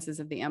provinces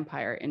of the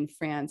empire in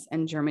France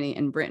and Germany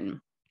and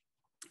Britain.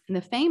 And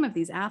the fame of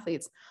these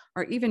athletes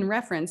are even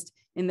referenced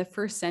in the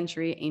 1st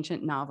century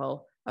ancient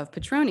novel of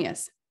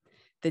Petronius,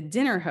 the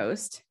dinner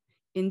host,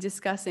 in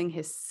discussing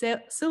his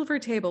silver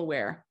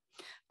tableware,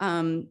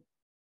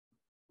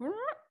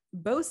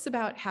 boasts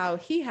about how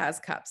he has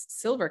cups,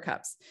 silver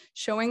cups,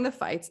 showing the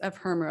fights of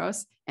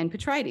Hermeros and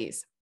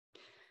Petrides.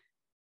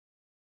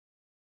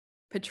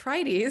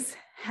 Petrides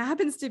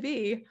happens to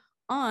be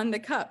on the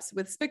cups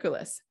with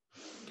Spiculus.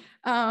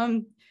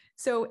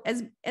 So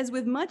as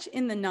with much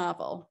in the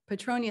novel,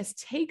 Petronius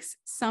takes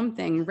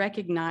something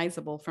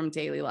recognizable from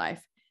daily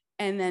life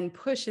and then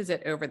pushes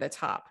it over the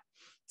top.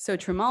 So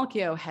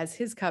Trimalchio has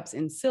his cups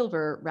in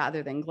silver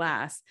rather than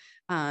glass.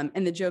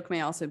 And the joke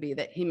may also be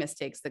that he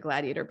mistakes the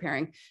gladiator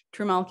pairing.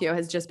 Trimalchio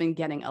has just been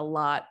getting a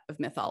lot of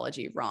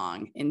mythology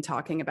wrong in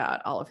talking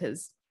about all of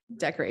his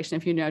decoration.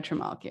 If you know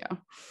Trimalchio,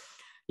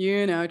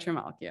 you know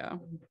Trimalchio.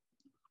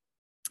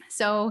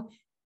 So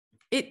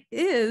it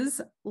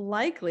is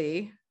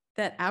likely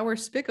that our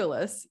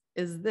Spiculus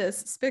is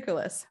this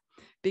Spiculus,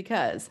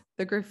 because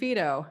the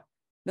graffito,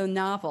 the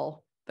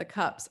novel, the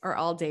cups are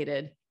all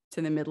dated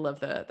to the middle of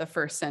the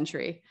 1st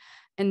century.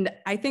 And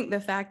I think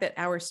the fact that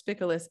our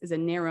Spiculus is a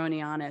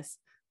Neronianus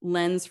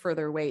lends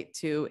further weight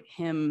to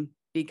him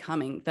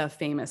becoming the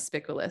famous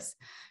Spiculus,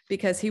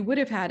 because he would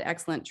have had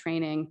excellent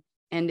training.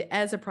 And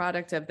as a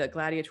product of the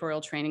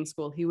gladiatorial training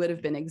school, he would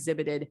have been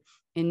exhibited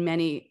in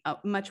a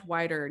much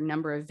wider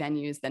number of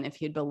venues than if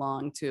he had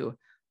belonged to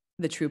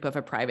the troupe of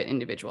a private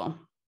individual.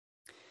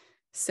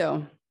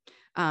 So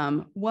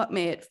what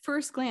may at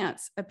first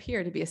glance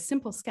appear to be a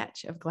simple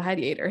sketch of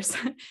gladiators,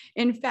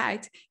 in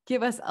fact,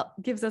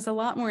 gives us a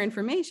lot more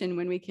information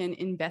when we can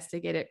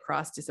investigate it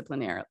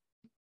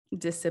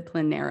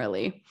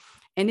cross-disciplinarily.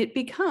 And it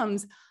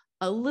becomes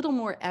a little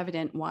more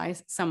evident why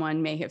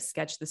someone may have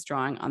sketched this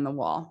drawing on the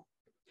wall.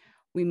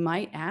 We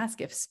might ask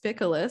if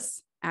Spiculus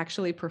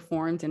actually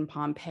performed in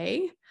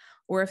Pompeii,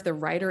 or if the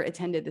writer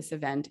attended this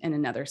event in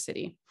another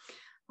city.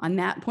 On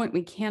that point,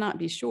 we cannot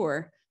be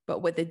sure,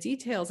 but what the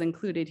details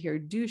included here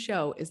do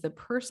show is the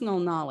personal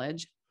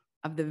knowledge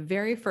of the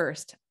very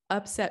first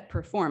upset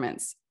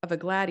performance of a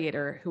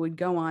gladiator who would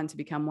go on to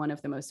become one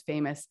of the most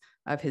famous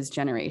of his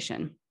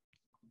generation.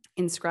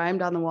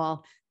 Inscribed on the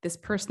wall, this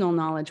personal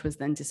knowledge was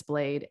then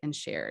displayed and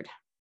shared.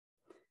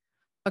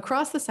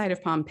 Across the site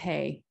of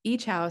Pompeii,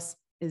 each house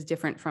is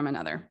different from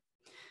another.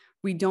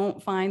 We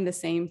don't find the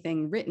same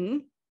thing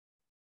written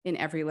in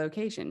every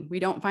location. We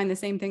don't find the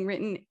same thing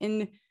written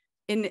in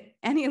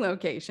any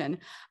location.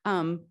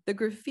 The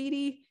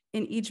graffiti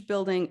in each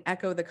building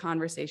echo the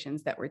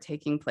conversations that were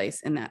taking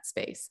place in that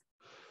space.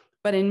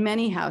 But in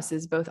many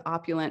houses, both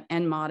opulent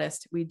and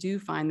modest, we do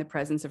find the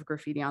presence of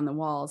graffiti on the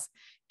walls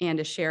and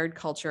a shared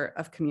culture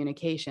of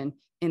communication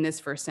in this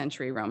first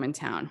century Roman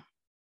town.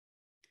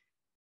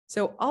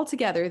 So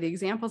altogether, the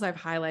examples I've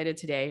highlighted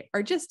today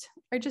are just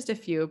a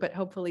few, but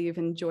hopefully you've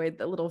enjoyed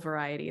the little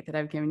variety that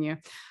I've given you.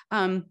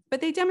 But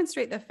they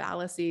demonstrate the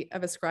fallacy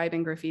of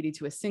ascribing graffiti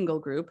to a single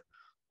group,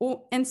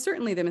 and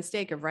certainly the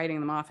mistake of writing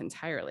them off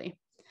entirely.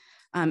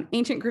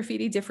 Ancient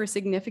graffiti differ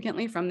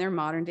significantly from their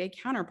modern day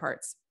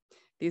counterparts.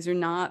 These are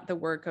not the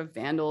work of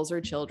vandals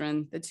or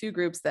children, the two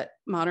groups that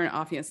modern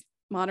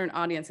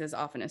audiences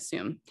often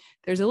assume.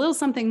 There's a little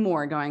something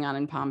more going on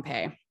in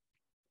Pompeii.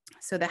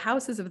 So the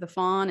houses of the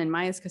Faun and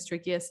Maius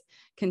Castricius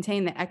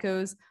contain the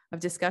echoes of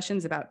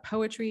discussions about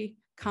poetry,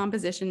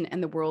 composition,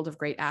 and the world of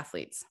great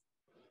athletes.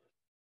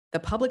 The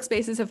public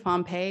spaces of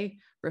Pompeii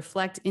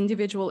reflect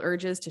individual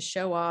urges to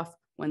show off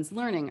one's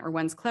learning or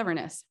one's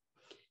cleverness,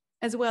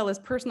 as well as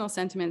personal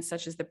sentiments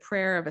such as the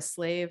prayer of a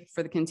slave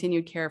for the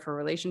continued care of her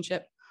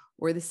relationship,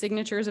 or the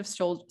signatures of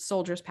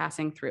soldiers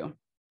passing through.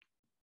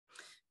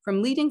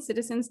 From leading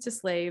citizens to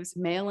slaves,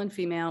 male and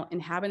female,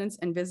 inhabitants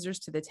and visitors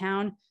to the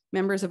town,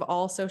 members of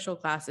all social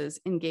classes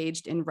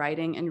engaged in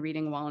writing and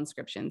reading wall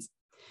inscriptions.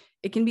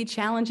 It can be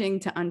challenging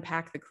to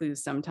unpack the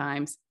clues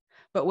sometimes,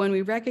 but when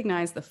we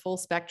recognize the full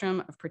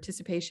spectrum of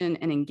participation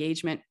and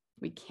engagement,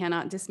 we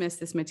cannot dismiss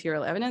this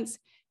material evidence,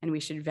 and we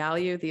should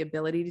value the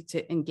ability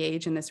to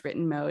engage in this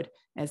written mode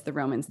as the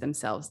Romans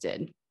themselves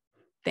did.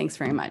 Thanks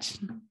very much.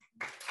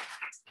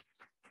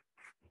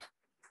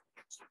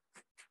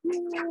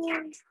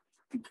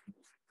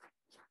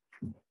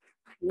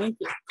 Thank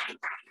you.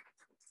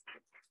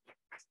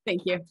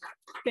 Thank you.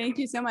 Thank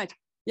you so much.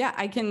 Yeah,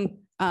 I can,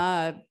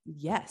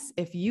 yes,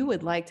 if you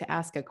would like to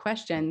ask a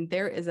question,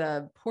 there is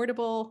a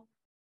portable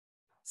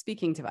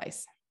speaking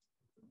device,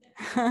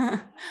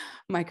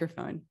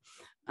 microphone.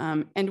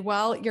 And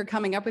while you're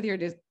coming up with your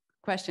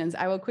questions,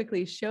 I will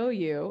quickly show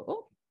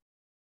you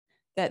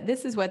that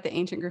this is what the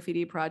Ancient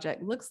Graffiti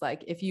Project looks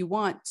like. If you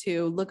want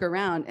to look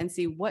around and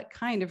see what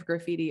kind of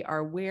graffiti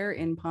are where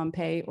in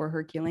Pompeii or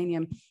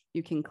Herculaneum,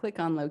 you can click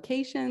on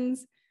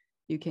locations,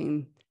 you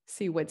can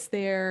see what's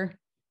there,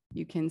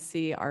 you can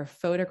see our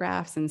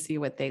photographs and see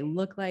what they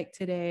look like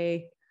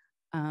today.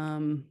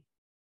 And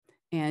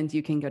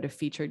you can go to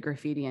featured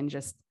graffiti and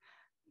just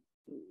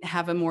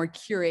have a more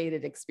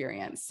curated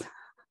experience.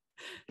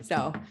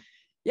 So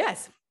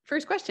yes,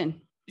 first question.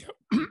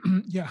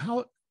 Yeah,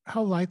 how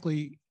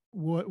likely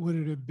would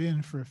it have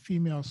been for a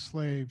female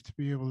slave to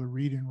be able to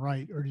read and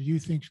write, or do you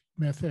think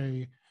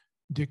Methea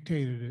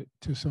dictated it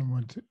to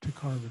someone to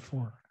carve it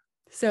for her?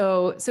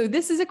 So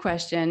this is a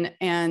question,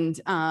 and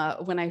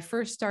when I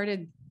first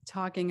started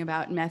talking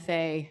about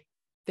Methea,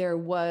 there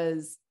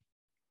was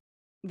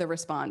the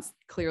response,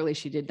 clearly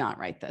she did not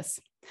write this.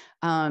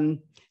 And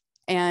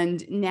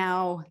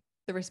now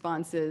the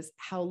response is,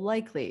 how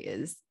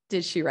likely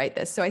did she write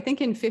this? So I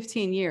think in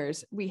 15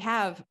 years, we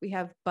have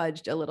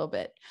budged a little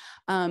bit.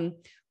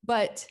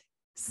 But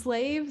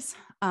slaves,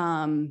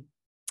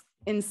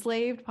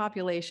 enslaved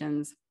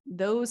populations,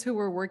 those who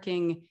were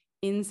working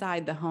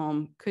inside the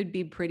home could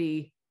be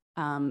pretty,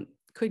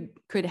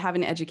 could have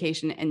an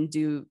education and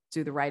do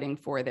the writing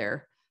for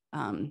their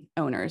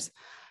owners.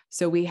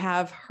 So we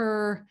have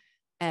her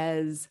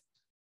as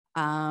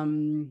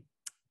Cominiais.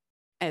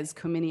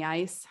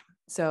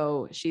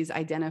 So she's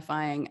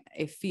identifying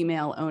a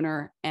female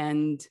owner,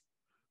 and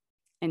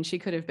she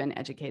could have been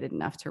educated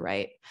enough to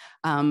write.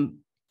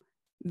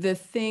 The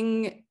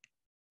thing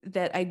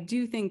that I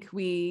do think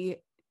we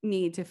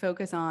need to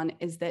focus on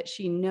is that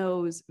she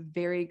knows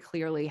very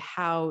clearly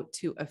how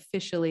to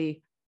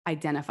officially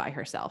identify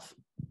herself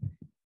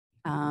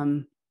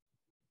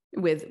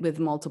with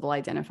multiple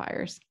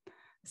identifiers.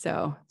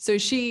 So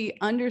she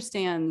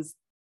understands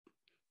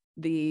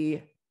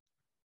the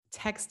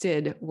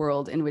texted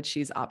world in which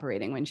she's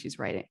operating when she's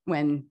writing,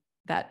 when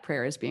that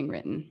prayer is being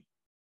written.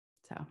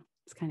 So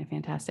it's kind of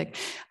fantastic.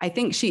 I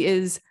think she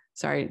is,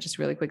 sorry, just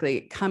really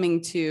quickly,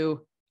 coming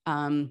to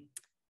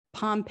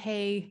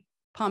Pompeii.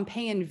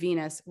 Pompeian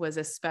Venus was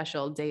a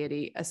special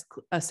deity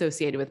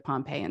associated with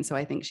Pompeii. And so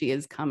I think she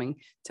is coming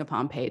to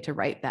Pompeii to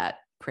write that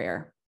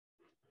prayer.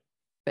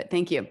 But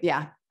thank you.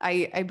 Yeah,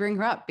 I bring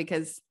her up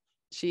because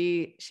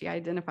she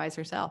identifies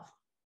herself.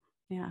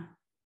 Yeah.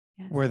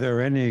 Yes. Were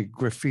there any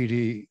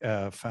graffiti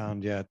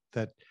found yet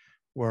that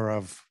were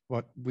of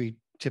what we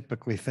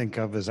typically think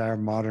of as our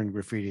modern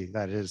graffiti,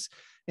 that is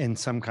in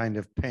some kind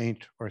of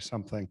paint or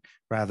something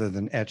rather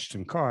than etched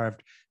and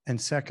carved? And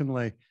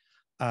secondly,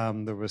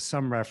 there was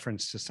some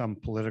reference to some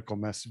political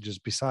messages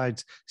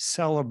besides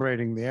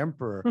celebrating the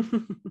emperor.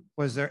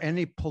 Was there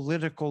any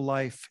political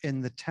life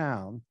in the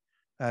town?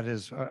 That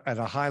is, at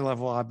a high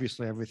level,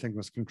 obviously everything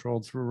was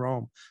controlled through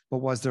Rome, but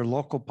was there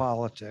local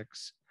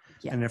politics?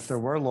 Yes. And if there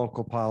were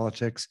local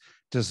politics,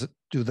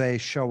 do they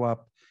show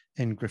up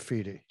in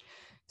graffiti?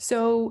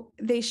 So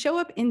they show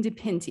up in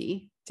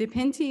dipinti.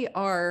 Dipinti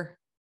are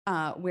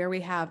where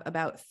we have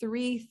about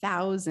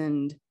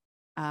 3,000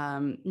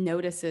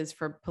 notices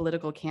for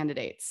political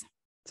candidates.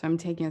 So I'm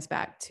taking us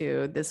back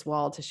to this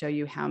wall to show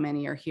you how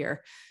many are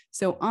here.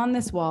 So on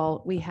this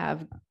wall, we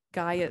have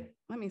Gaia,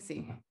 let me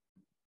see.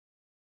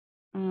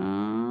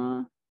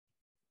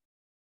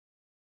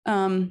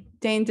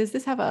 Dane, does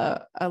this have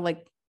a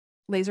like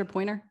laser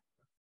pointer?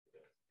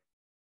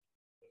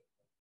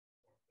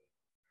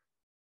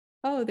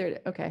 Oh, there,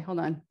 okay, hold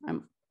on.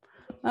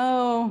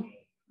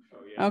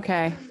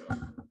 Okay.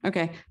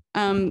 Okay.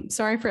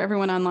 Sorry for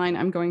everyone online.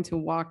 I'm going to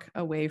walk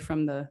away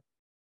from the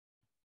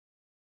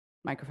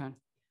microphone.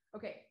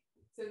 Okay,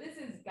 so this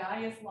is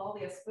Gaius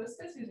Laulius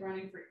Fuscus, who's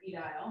running for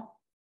Edile.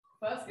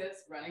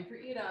 Fuscus running for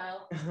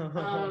Edile.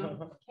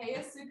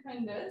 Caius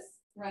Secundus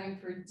running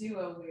for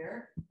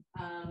Duo-Weir.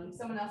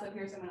 Someone else up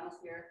here, someone else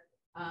here.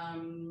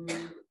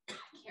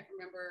 Can't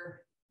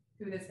remember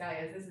who this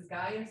guy is. This is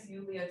Gaius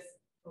Julius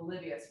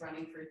Olivius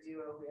running for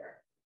Duo-Weir.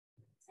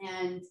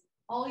 And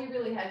all he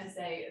really had to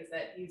say is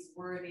that he's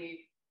worthy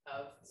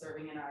of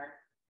serving in our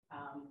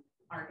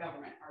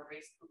government, our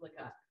res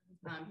publica.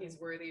 He's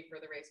worthy for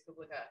the res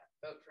publica.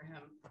 Vote for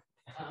him.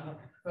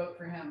 Vote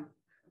for him.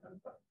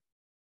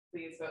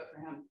 Please vote for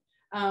him.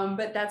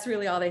 But that's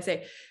really all they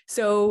say.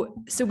 So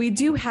we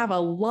do have a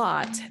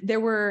lot. There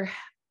were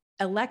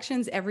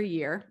elections every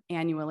year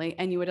annually,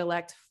 and you would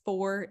elect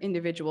 4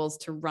 individuals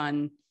to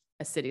run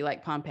a city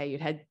like Pompeii.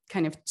 You'd had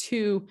kind of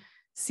 2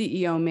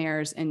 CEO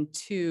mayors and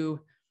 2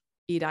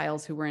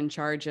 ediles who were in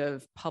charge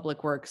of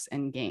public works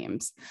and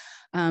games.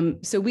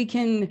 So we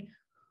can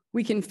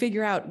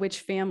figure out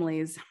which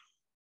families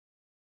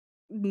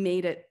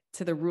made it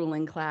to the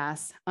ruling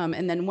class.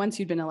 And then once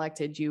you'd been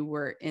elected, you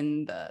were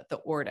in the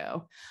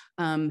ordo.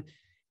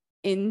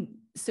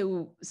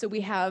 So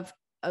we have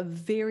a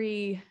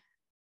very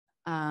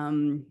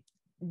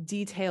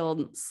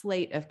detailed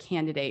slate of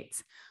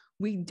candidates.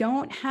 We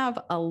don't have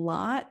a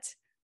lot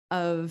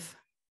of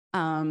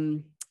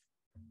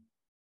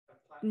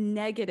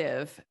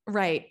negative,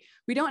 right?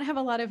 We don't have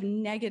a lot of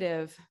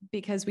negative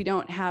because we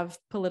don't have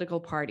political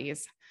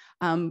parties,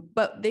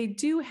 but they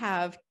do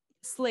have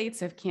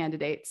slates of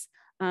candidates.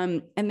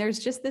 And there's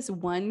just this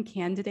one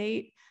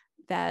candidate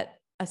that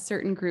a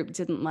certain group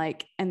didn't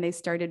like, and they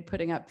started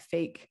putting up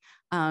fake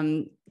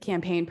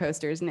campaign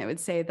posters, and it would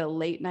say the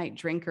late night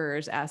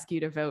drinkers ask you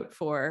to vote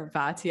for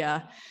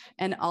Vatia,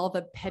 and all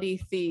the petty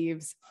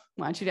thieves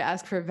want you to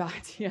ask for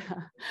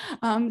Vatia.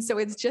 So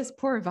it's just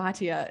poor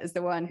Vatia is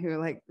the one who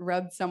like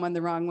rubbed someone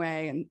the wrong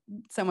way, and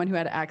someone who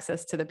had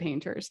access to the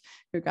painters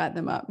who got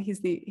them up.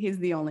 He's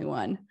the only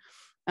one.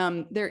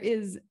 There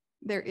is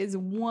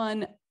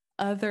one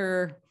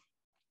other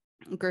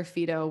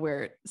graffito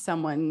where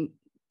someone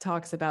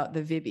talks about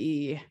the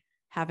Vibi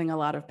having a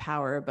lot of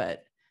power,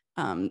 but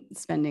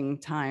spending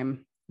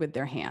time with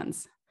their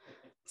hands.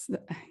 So,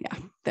 yeah,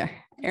 there.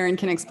 Aaron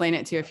can explain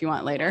it to you if you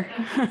want later.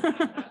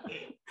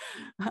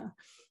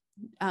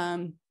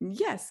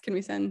 Yes, can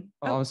we send?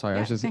 Oh, I'm sorry.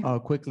 Yeah, I just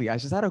quickly. I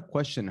just had a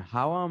question.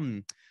 How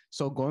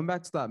so going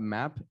back to that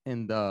map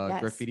in the Yes.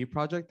 graffiti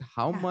project,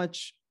 how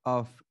much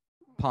of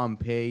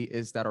Pompeii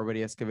is that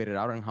already excavated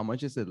out, and how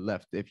much is it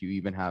left, if you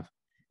even have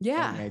any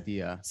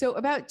idea? So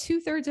about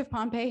 2/3 of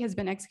Pompeii has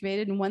been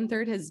excavated, and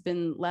 1/3 has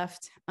been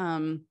left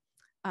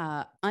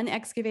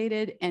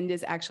unexcavated, and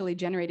is actually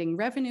generating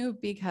revenue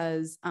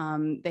because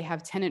they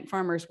have tenant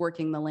farmers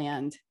working the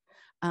land,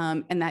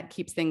 and that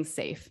keeps things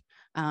safe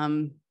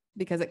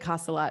because it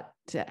costs a lot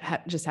to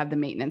just have the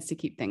maintenance to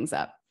keep things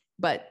up.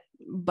 But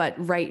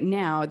right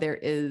now there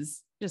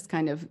is just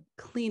kind of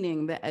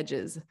cleaning the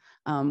edges,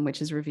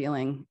 which is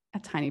revealing a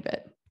tiny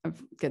bit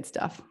of good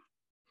stuff.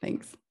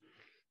 Thanks.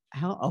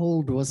 How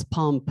old was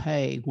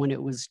Pompeii when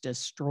it was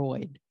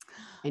destroyed?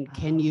 And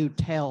can you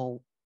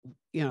tell,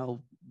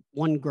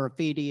 one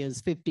graffiti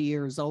is 50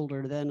 years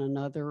older than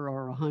another,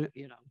 or 100,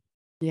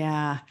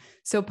 Yeah.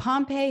 So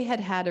Pompeii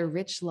had a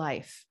rich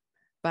life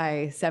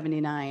by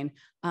 79.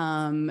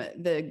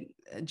 The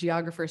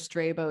geographer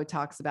Strabo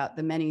talks about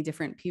the many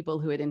different people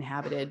who had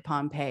inhabited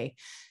Pompeii.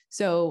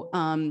 So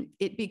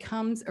it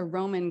becomes a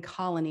Roman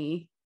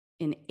colony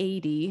in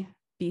 80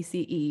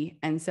 BCE.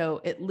 And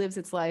so it lives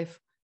its life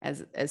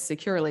as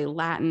securely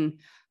Latin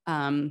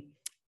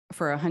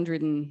for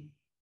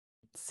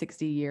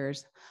 160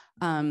 years.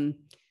 The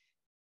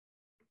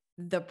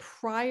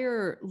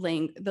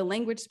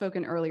language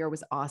spoken earlier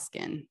was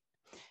Oscan,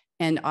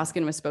 and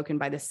Oscan was spoken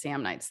by the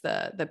Samnites,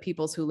 the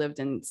peoples who lived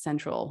in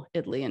central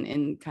Italy and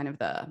in kind of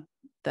the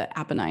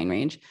Apennine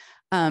range.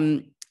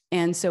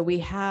 And so we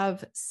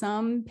have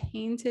some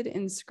painted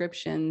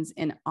inscriptions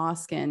in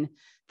Oscan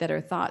that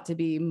are thought to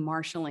be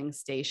marshalling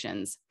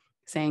stations,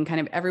 saying kind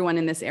of everyone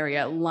in this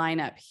area line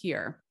up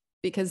here,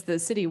 because the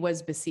city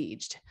was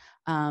besieged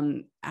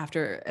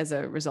as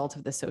a result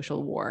of the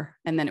social war.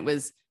 And then it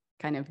was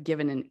kind of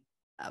given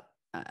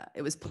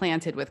it was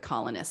planted with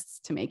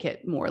colonists to make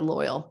it more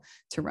loyal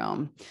to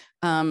Rome.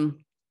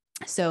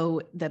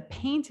 So the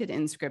painted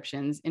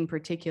inscriptions in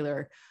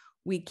particular,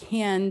 we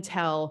can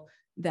tell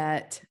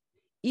that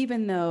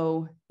even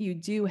though you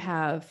do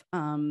have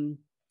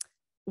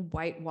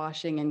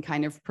whitewashing and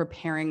kind of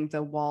preparing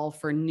the wall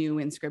for new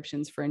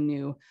inscriptions for a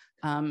new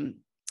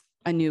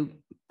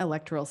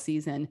electoral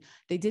season,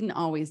 they didn't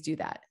always do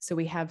that. So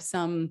we have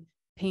some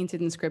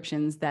painted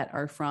inscriptions that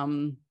are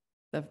from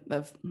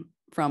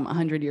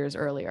 100 years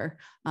earlier.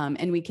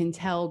 And we can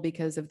tell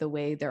because of the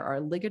way there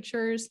are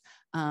ligatures,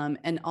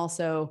 and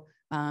also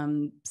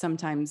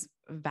sometimes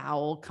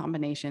vowel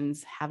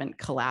combinations haven't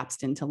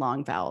collapsed into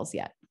long vowels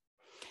yet.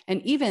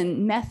 And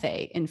even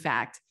methe, in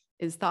fact,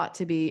 is thought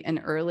to be an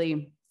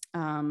early,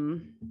 a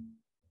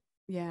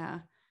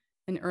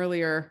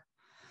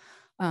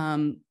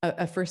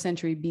first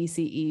century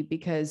BCE,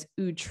 because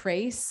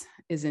utrace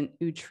isn't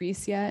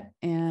utrice yet,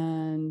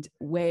 and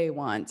we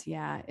want,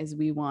 is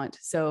we want.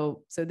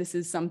 So this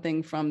is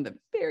something from the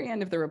very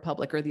end of the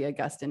Republic or the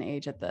Augustan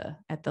age at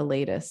the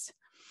latest.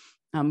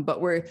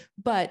 But we're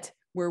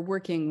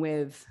working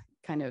with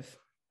kind of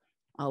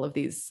all of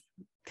these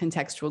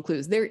contextual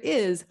clues. There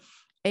is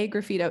a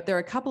graffiti, there are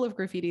a couple of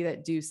graffiti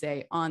that do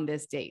say on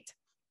this date.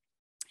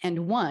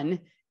 And one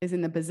is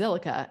in the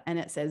Basilica, and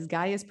it says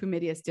Gaius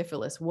Plumidius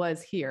Diphilus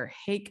was here,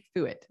 haec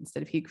fuit,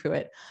 instead of hic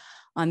fuit,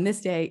 on this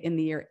day in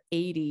the year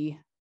 80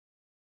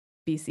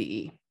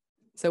 BCE.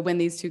 So when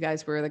these two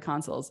guys were the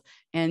consuls,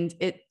 and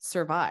it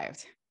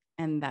survived.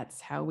 And that's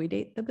how we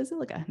date the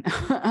Basilica.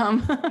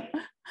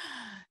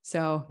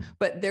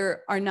 But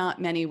there are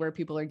not many where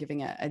people are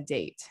giving a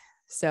date.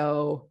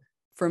 So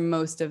for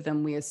most of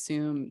them, we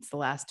assume it's the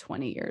last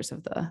 20 years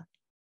of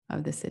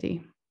the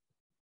city.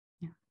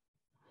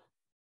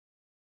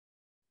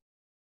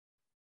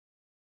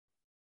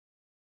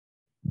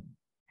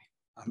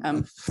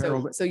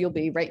 So you'll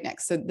be right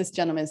next. So this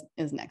gentleman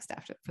is next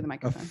after for the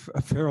microphone.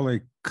 A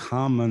fairly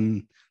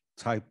common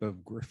type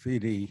of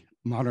graffiti,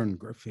 modern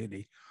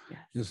graffiti,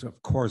 is of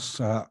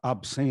course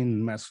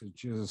obscene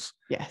messages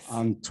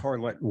on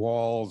toilet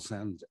walls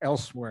and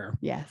elsewhere.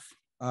 Yes.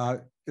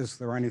 Is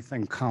there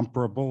anything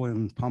comparable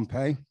in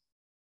Pompeii?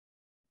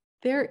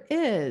 There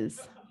is.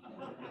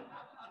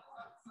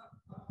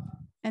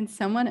 And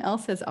someone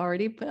else has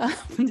already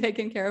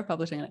taken care of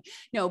publishing it.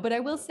 No, but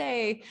I will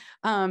say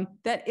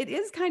that it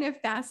is kind of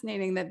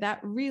fascinating that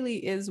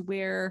really is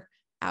where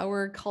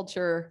our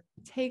culture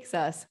takes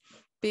us,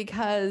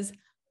 because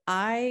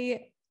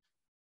I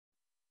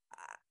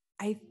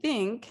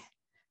think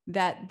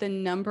that the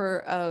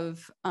number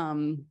of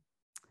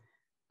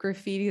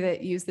graffiti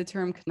that use the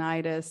term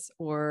conitis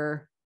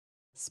or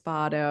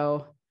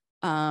spado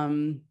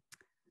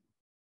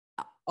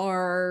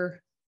are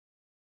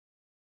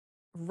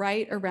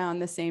right around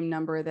the same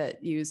number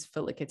that use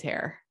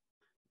feliciter.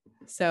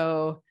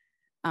 So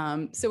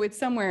it's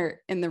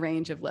somewhere in the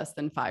range of less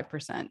than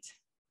 5%.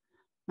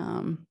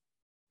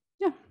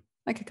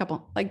 Like a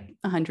couple, like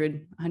 100,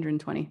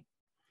 120.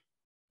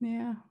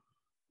 Yeah,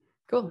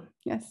 cool,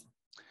 yes.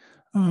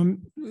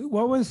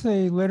 What was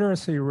the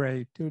literacy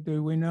rate?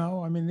 Do we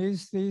know? I mean,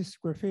 these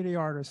graffiti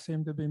artists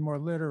seem to be more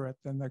literate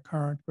than the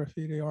current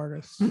graffiti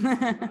artists.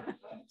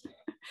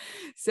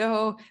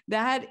 So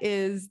that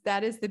is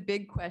the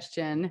big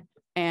question,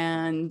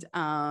 and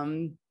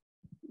I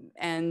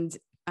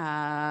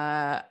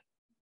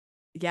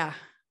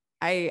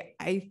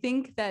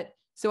think that.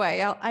 So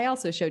I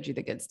also showed you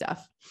the good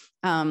stuff.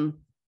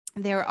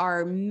 There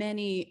are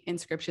many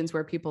inscriptions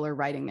where people are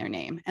writing their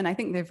name, and I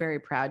think they're very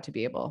proud to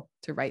be able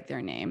to write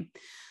their name.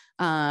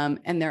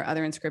 And there are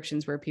other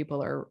inscriptions where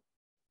people are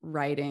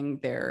writing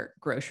their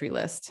grocery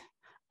list.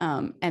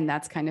 And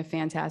that's kind of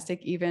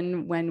fantastic,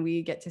 even when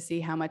we get to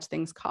see how much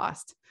things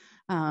cost.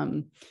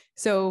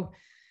 So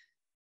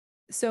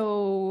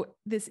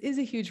this is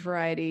a huge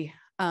variety.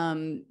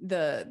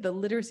 The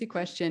literacy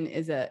question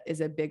is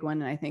a big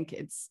one, and I think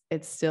it's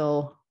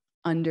still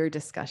under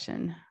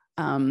discussion.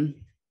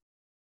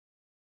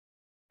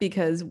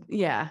 Because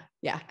I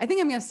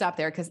think I'm going to stop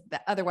there, because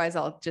otherwise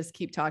I'll just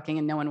keep talking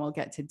and no one will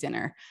get to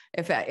dinner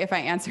if I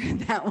answer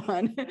that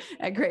one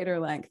at greater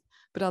length.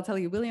 But I'll tell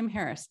you, William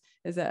Harris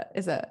is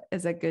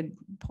a good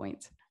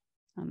point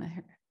on the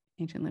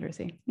ancient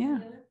literacy. Yeah.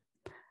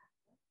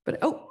 But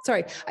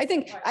sorry, I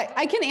think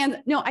I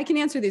can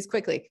answer these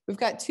quickly. We've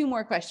got 2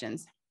 more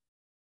questions.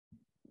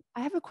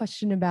 I have a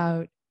question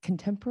about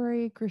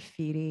contemporary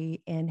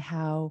graffiti and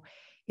how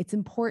it's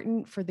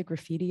important for the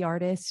graffiti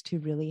artist to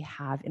really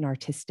have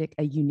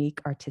a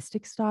unique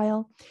artistic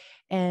style.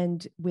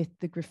 And with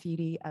the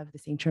graffiti of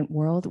this ancient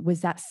world,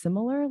 was that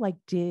similar? Like,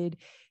 did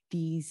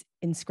these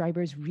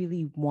inscribers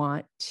really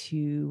want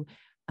to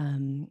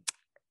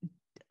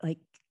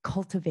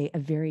cultivate a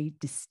very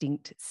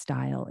distinct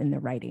style in the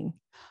writing?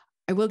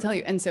 I will tell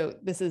you, and so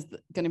this is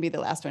going to be the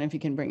last one, if you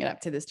can bring it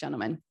up to this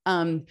gentleman.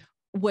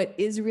 What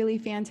is really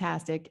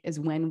fantastic is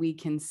when we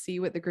can see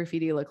what the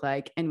graffiti look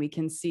like, and we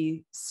can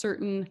see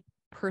certain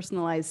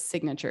personalized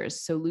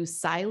signatures. So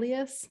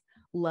Lucilius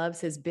loves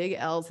his big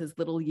L's, his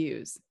little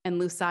U's, and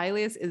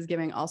Lucilius is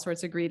giving all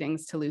sorts of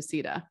greetings to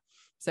Lucida.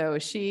 So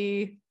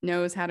she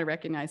knows how to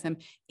recognize him.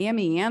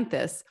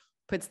 Amianthus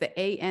puts the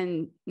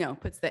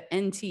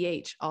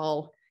NTH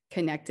all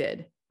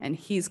connected, and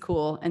he's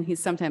cool. And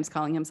he's sometimes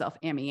calling himself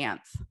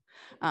Amianth.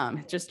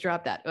 Just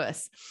drop that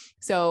us.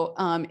 So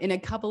in a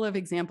couple of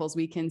examples,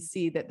 we can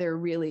see that there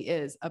really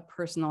is a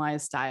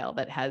personalized style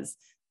that has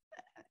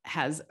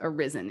has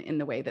arisen in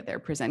the way that they're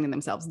presenting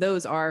themselves.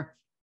 Those are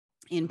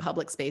in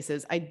public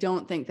spaces. I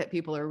don't think that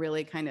people are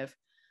really kind of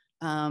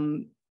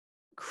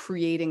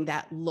creating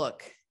that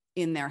look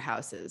in their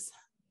houses.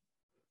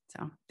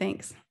 So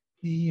thanks.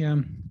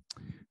 The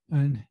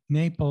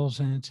Naples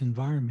and its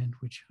environment,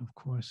 which of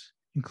course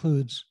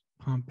includes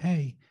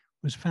Pompeii,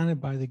 was founded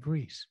by the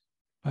Greeks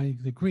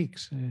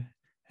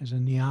as a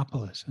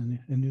Neapolis,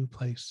 a new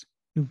place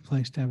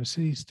to have a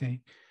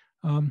city-state.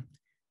 Do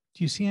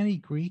you see any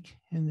Greek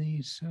in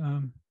these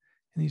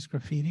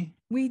graffiti?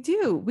 We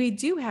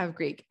do have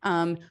Greek.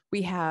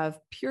 We have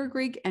pure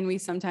Greek, and we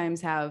sometimes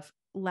have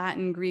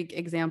Latin Greek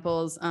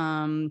examples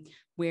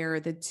where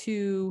the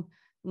two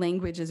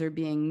languages are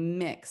being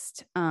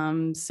mixed.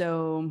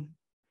 So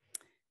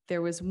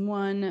there was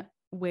one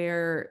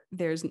where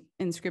there's an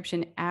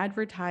inscription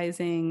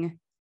advertising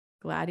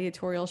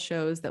gladiatorial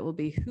shows that will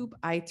be hoop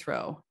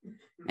ithro,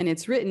 and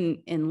it's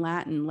written in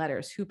Latin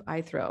letters, hoop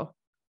ithro,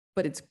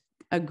 but it's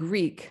a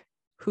Greek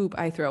hoop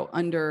ithro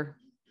under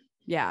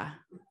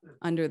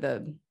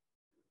the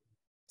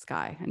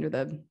sky,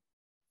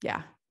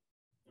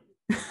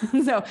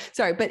 so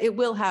sorry, but it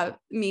will have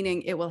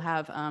meaning. It will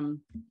have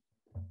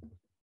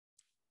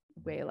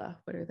Wela,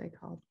 what are they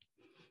called?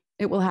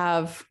 It will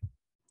have,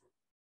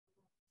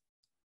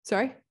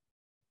 sorry?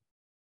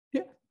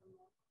 Yeah.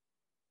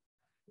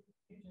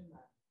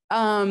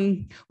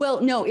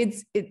 Well, no,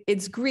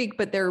 it's Greek,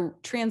 but they're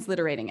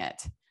transliterating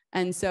it.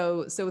 And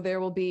so there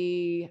will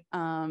be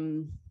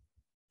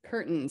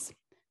curtains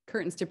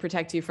to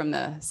protect you from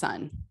the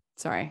sun.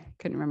 Sorry,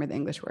 couldn't remember the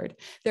English word.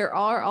 There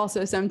are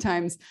also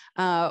sometimes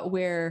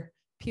where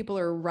people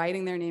are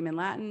writing their name in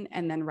Latin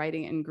and then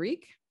writing it in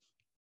Greek.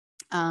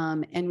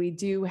 And we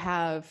do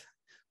have,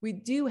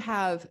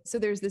 so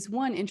there's this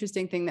one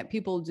interesting thing that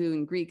people do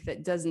in Greek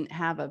that doesn't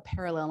have a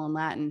parallel in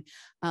Latin.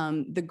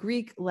 The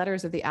Greek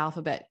letters of the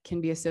alphabet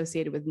can be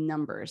associated with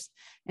numbers.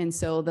 And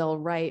so they'll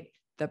write,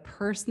 the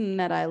person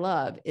that I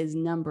love is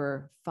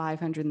number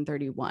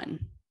 531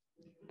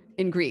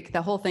 in Greek.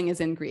 The whole thing is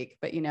in Greek,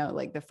 but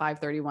like the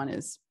 531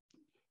 is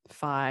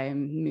phi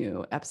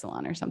mu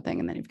epsilon or something.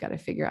 And then you've got to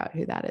figure out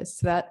who that is.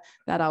 So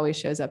that always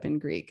shows up in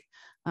Greek.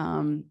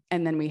 And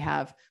then we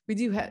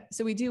do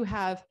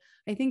have,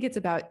 I think it's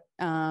about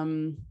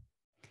 8%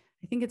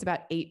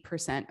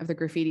 of the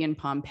graffiti in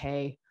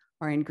Pompeii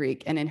are in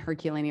Greek, and in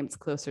Herculaneum, it's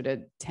closer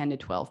to 10 to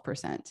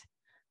 12%,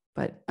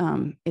 but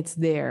it's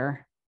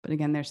there, but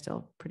again, they're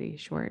still pretty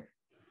short.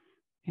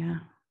 Yeah.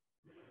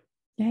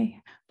 Yay.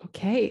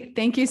 Okay.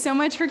 Thank you so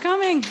much for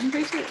coming. I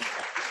appreciate it.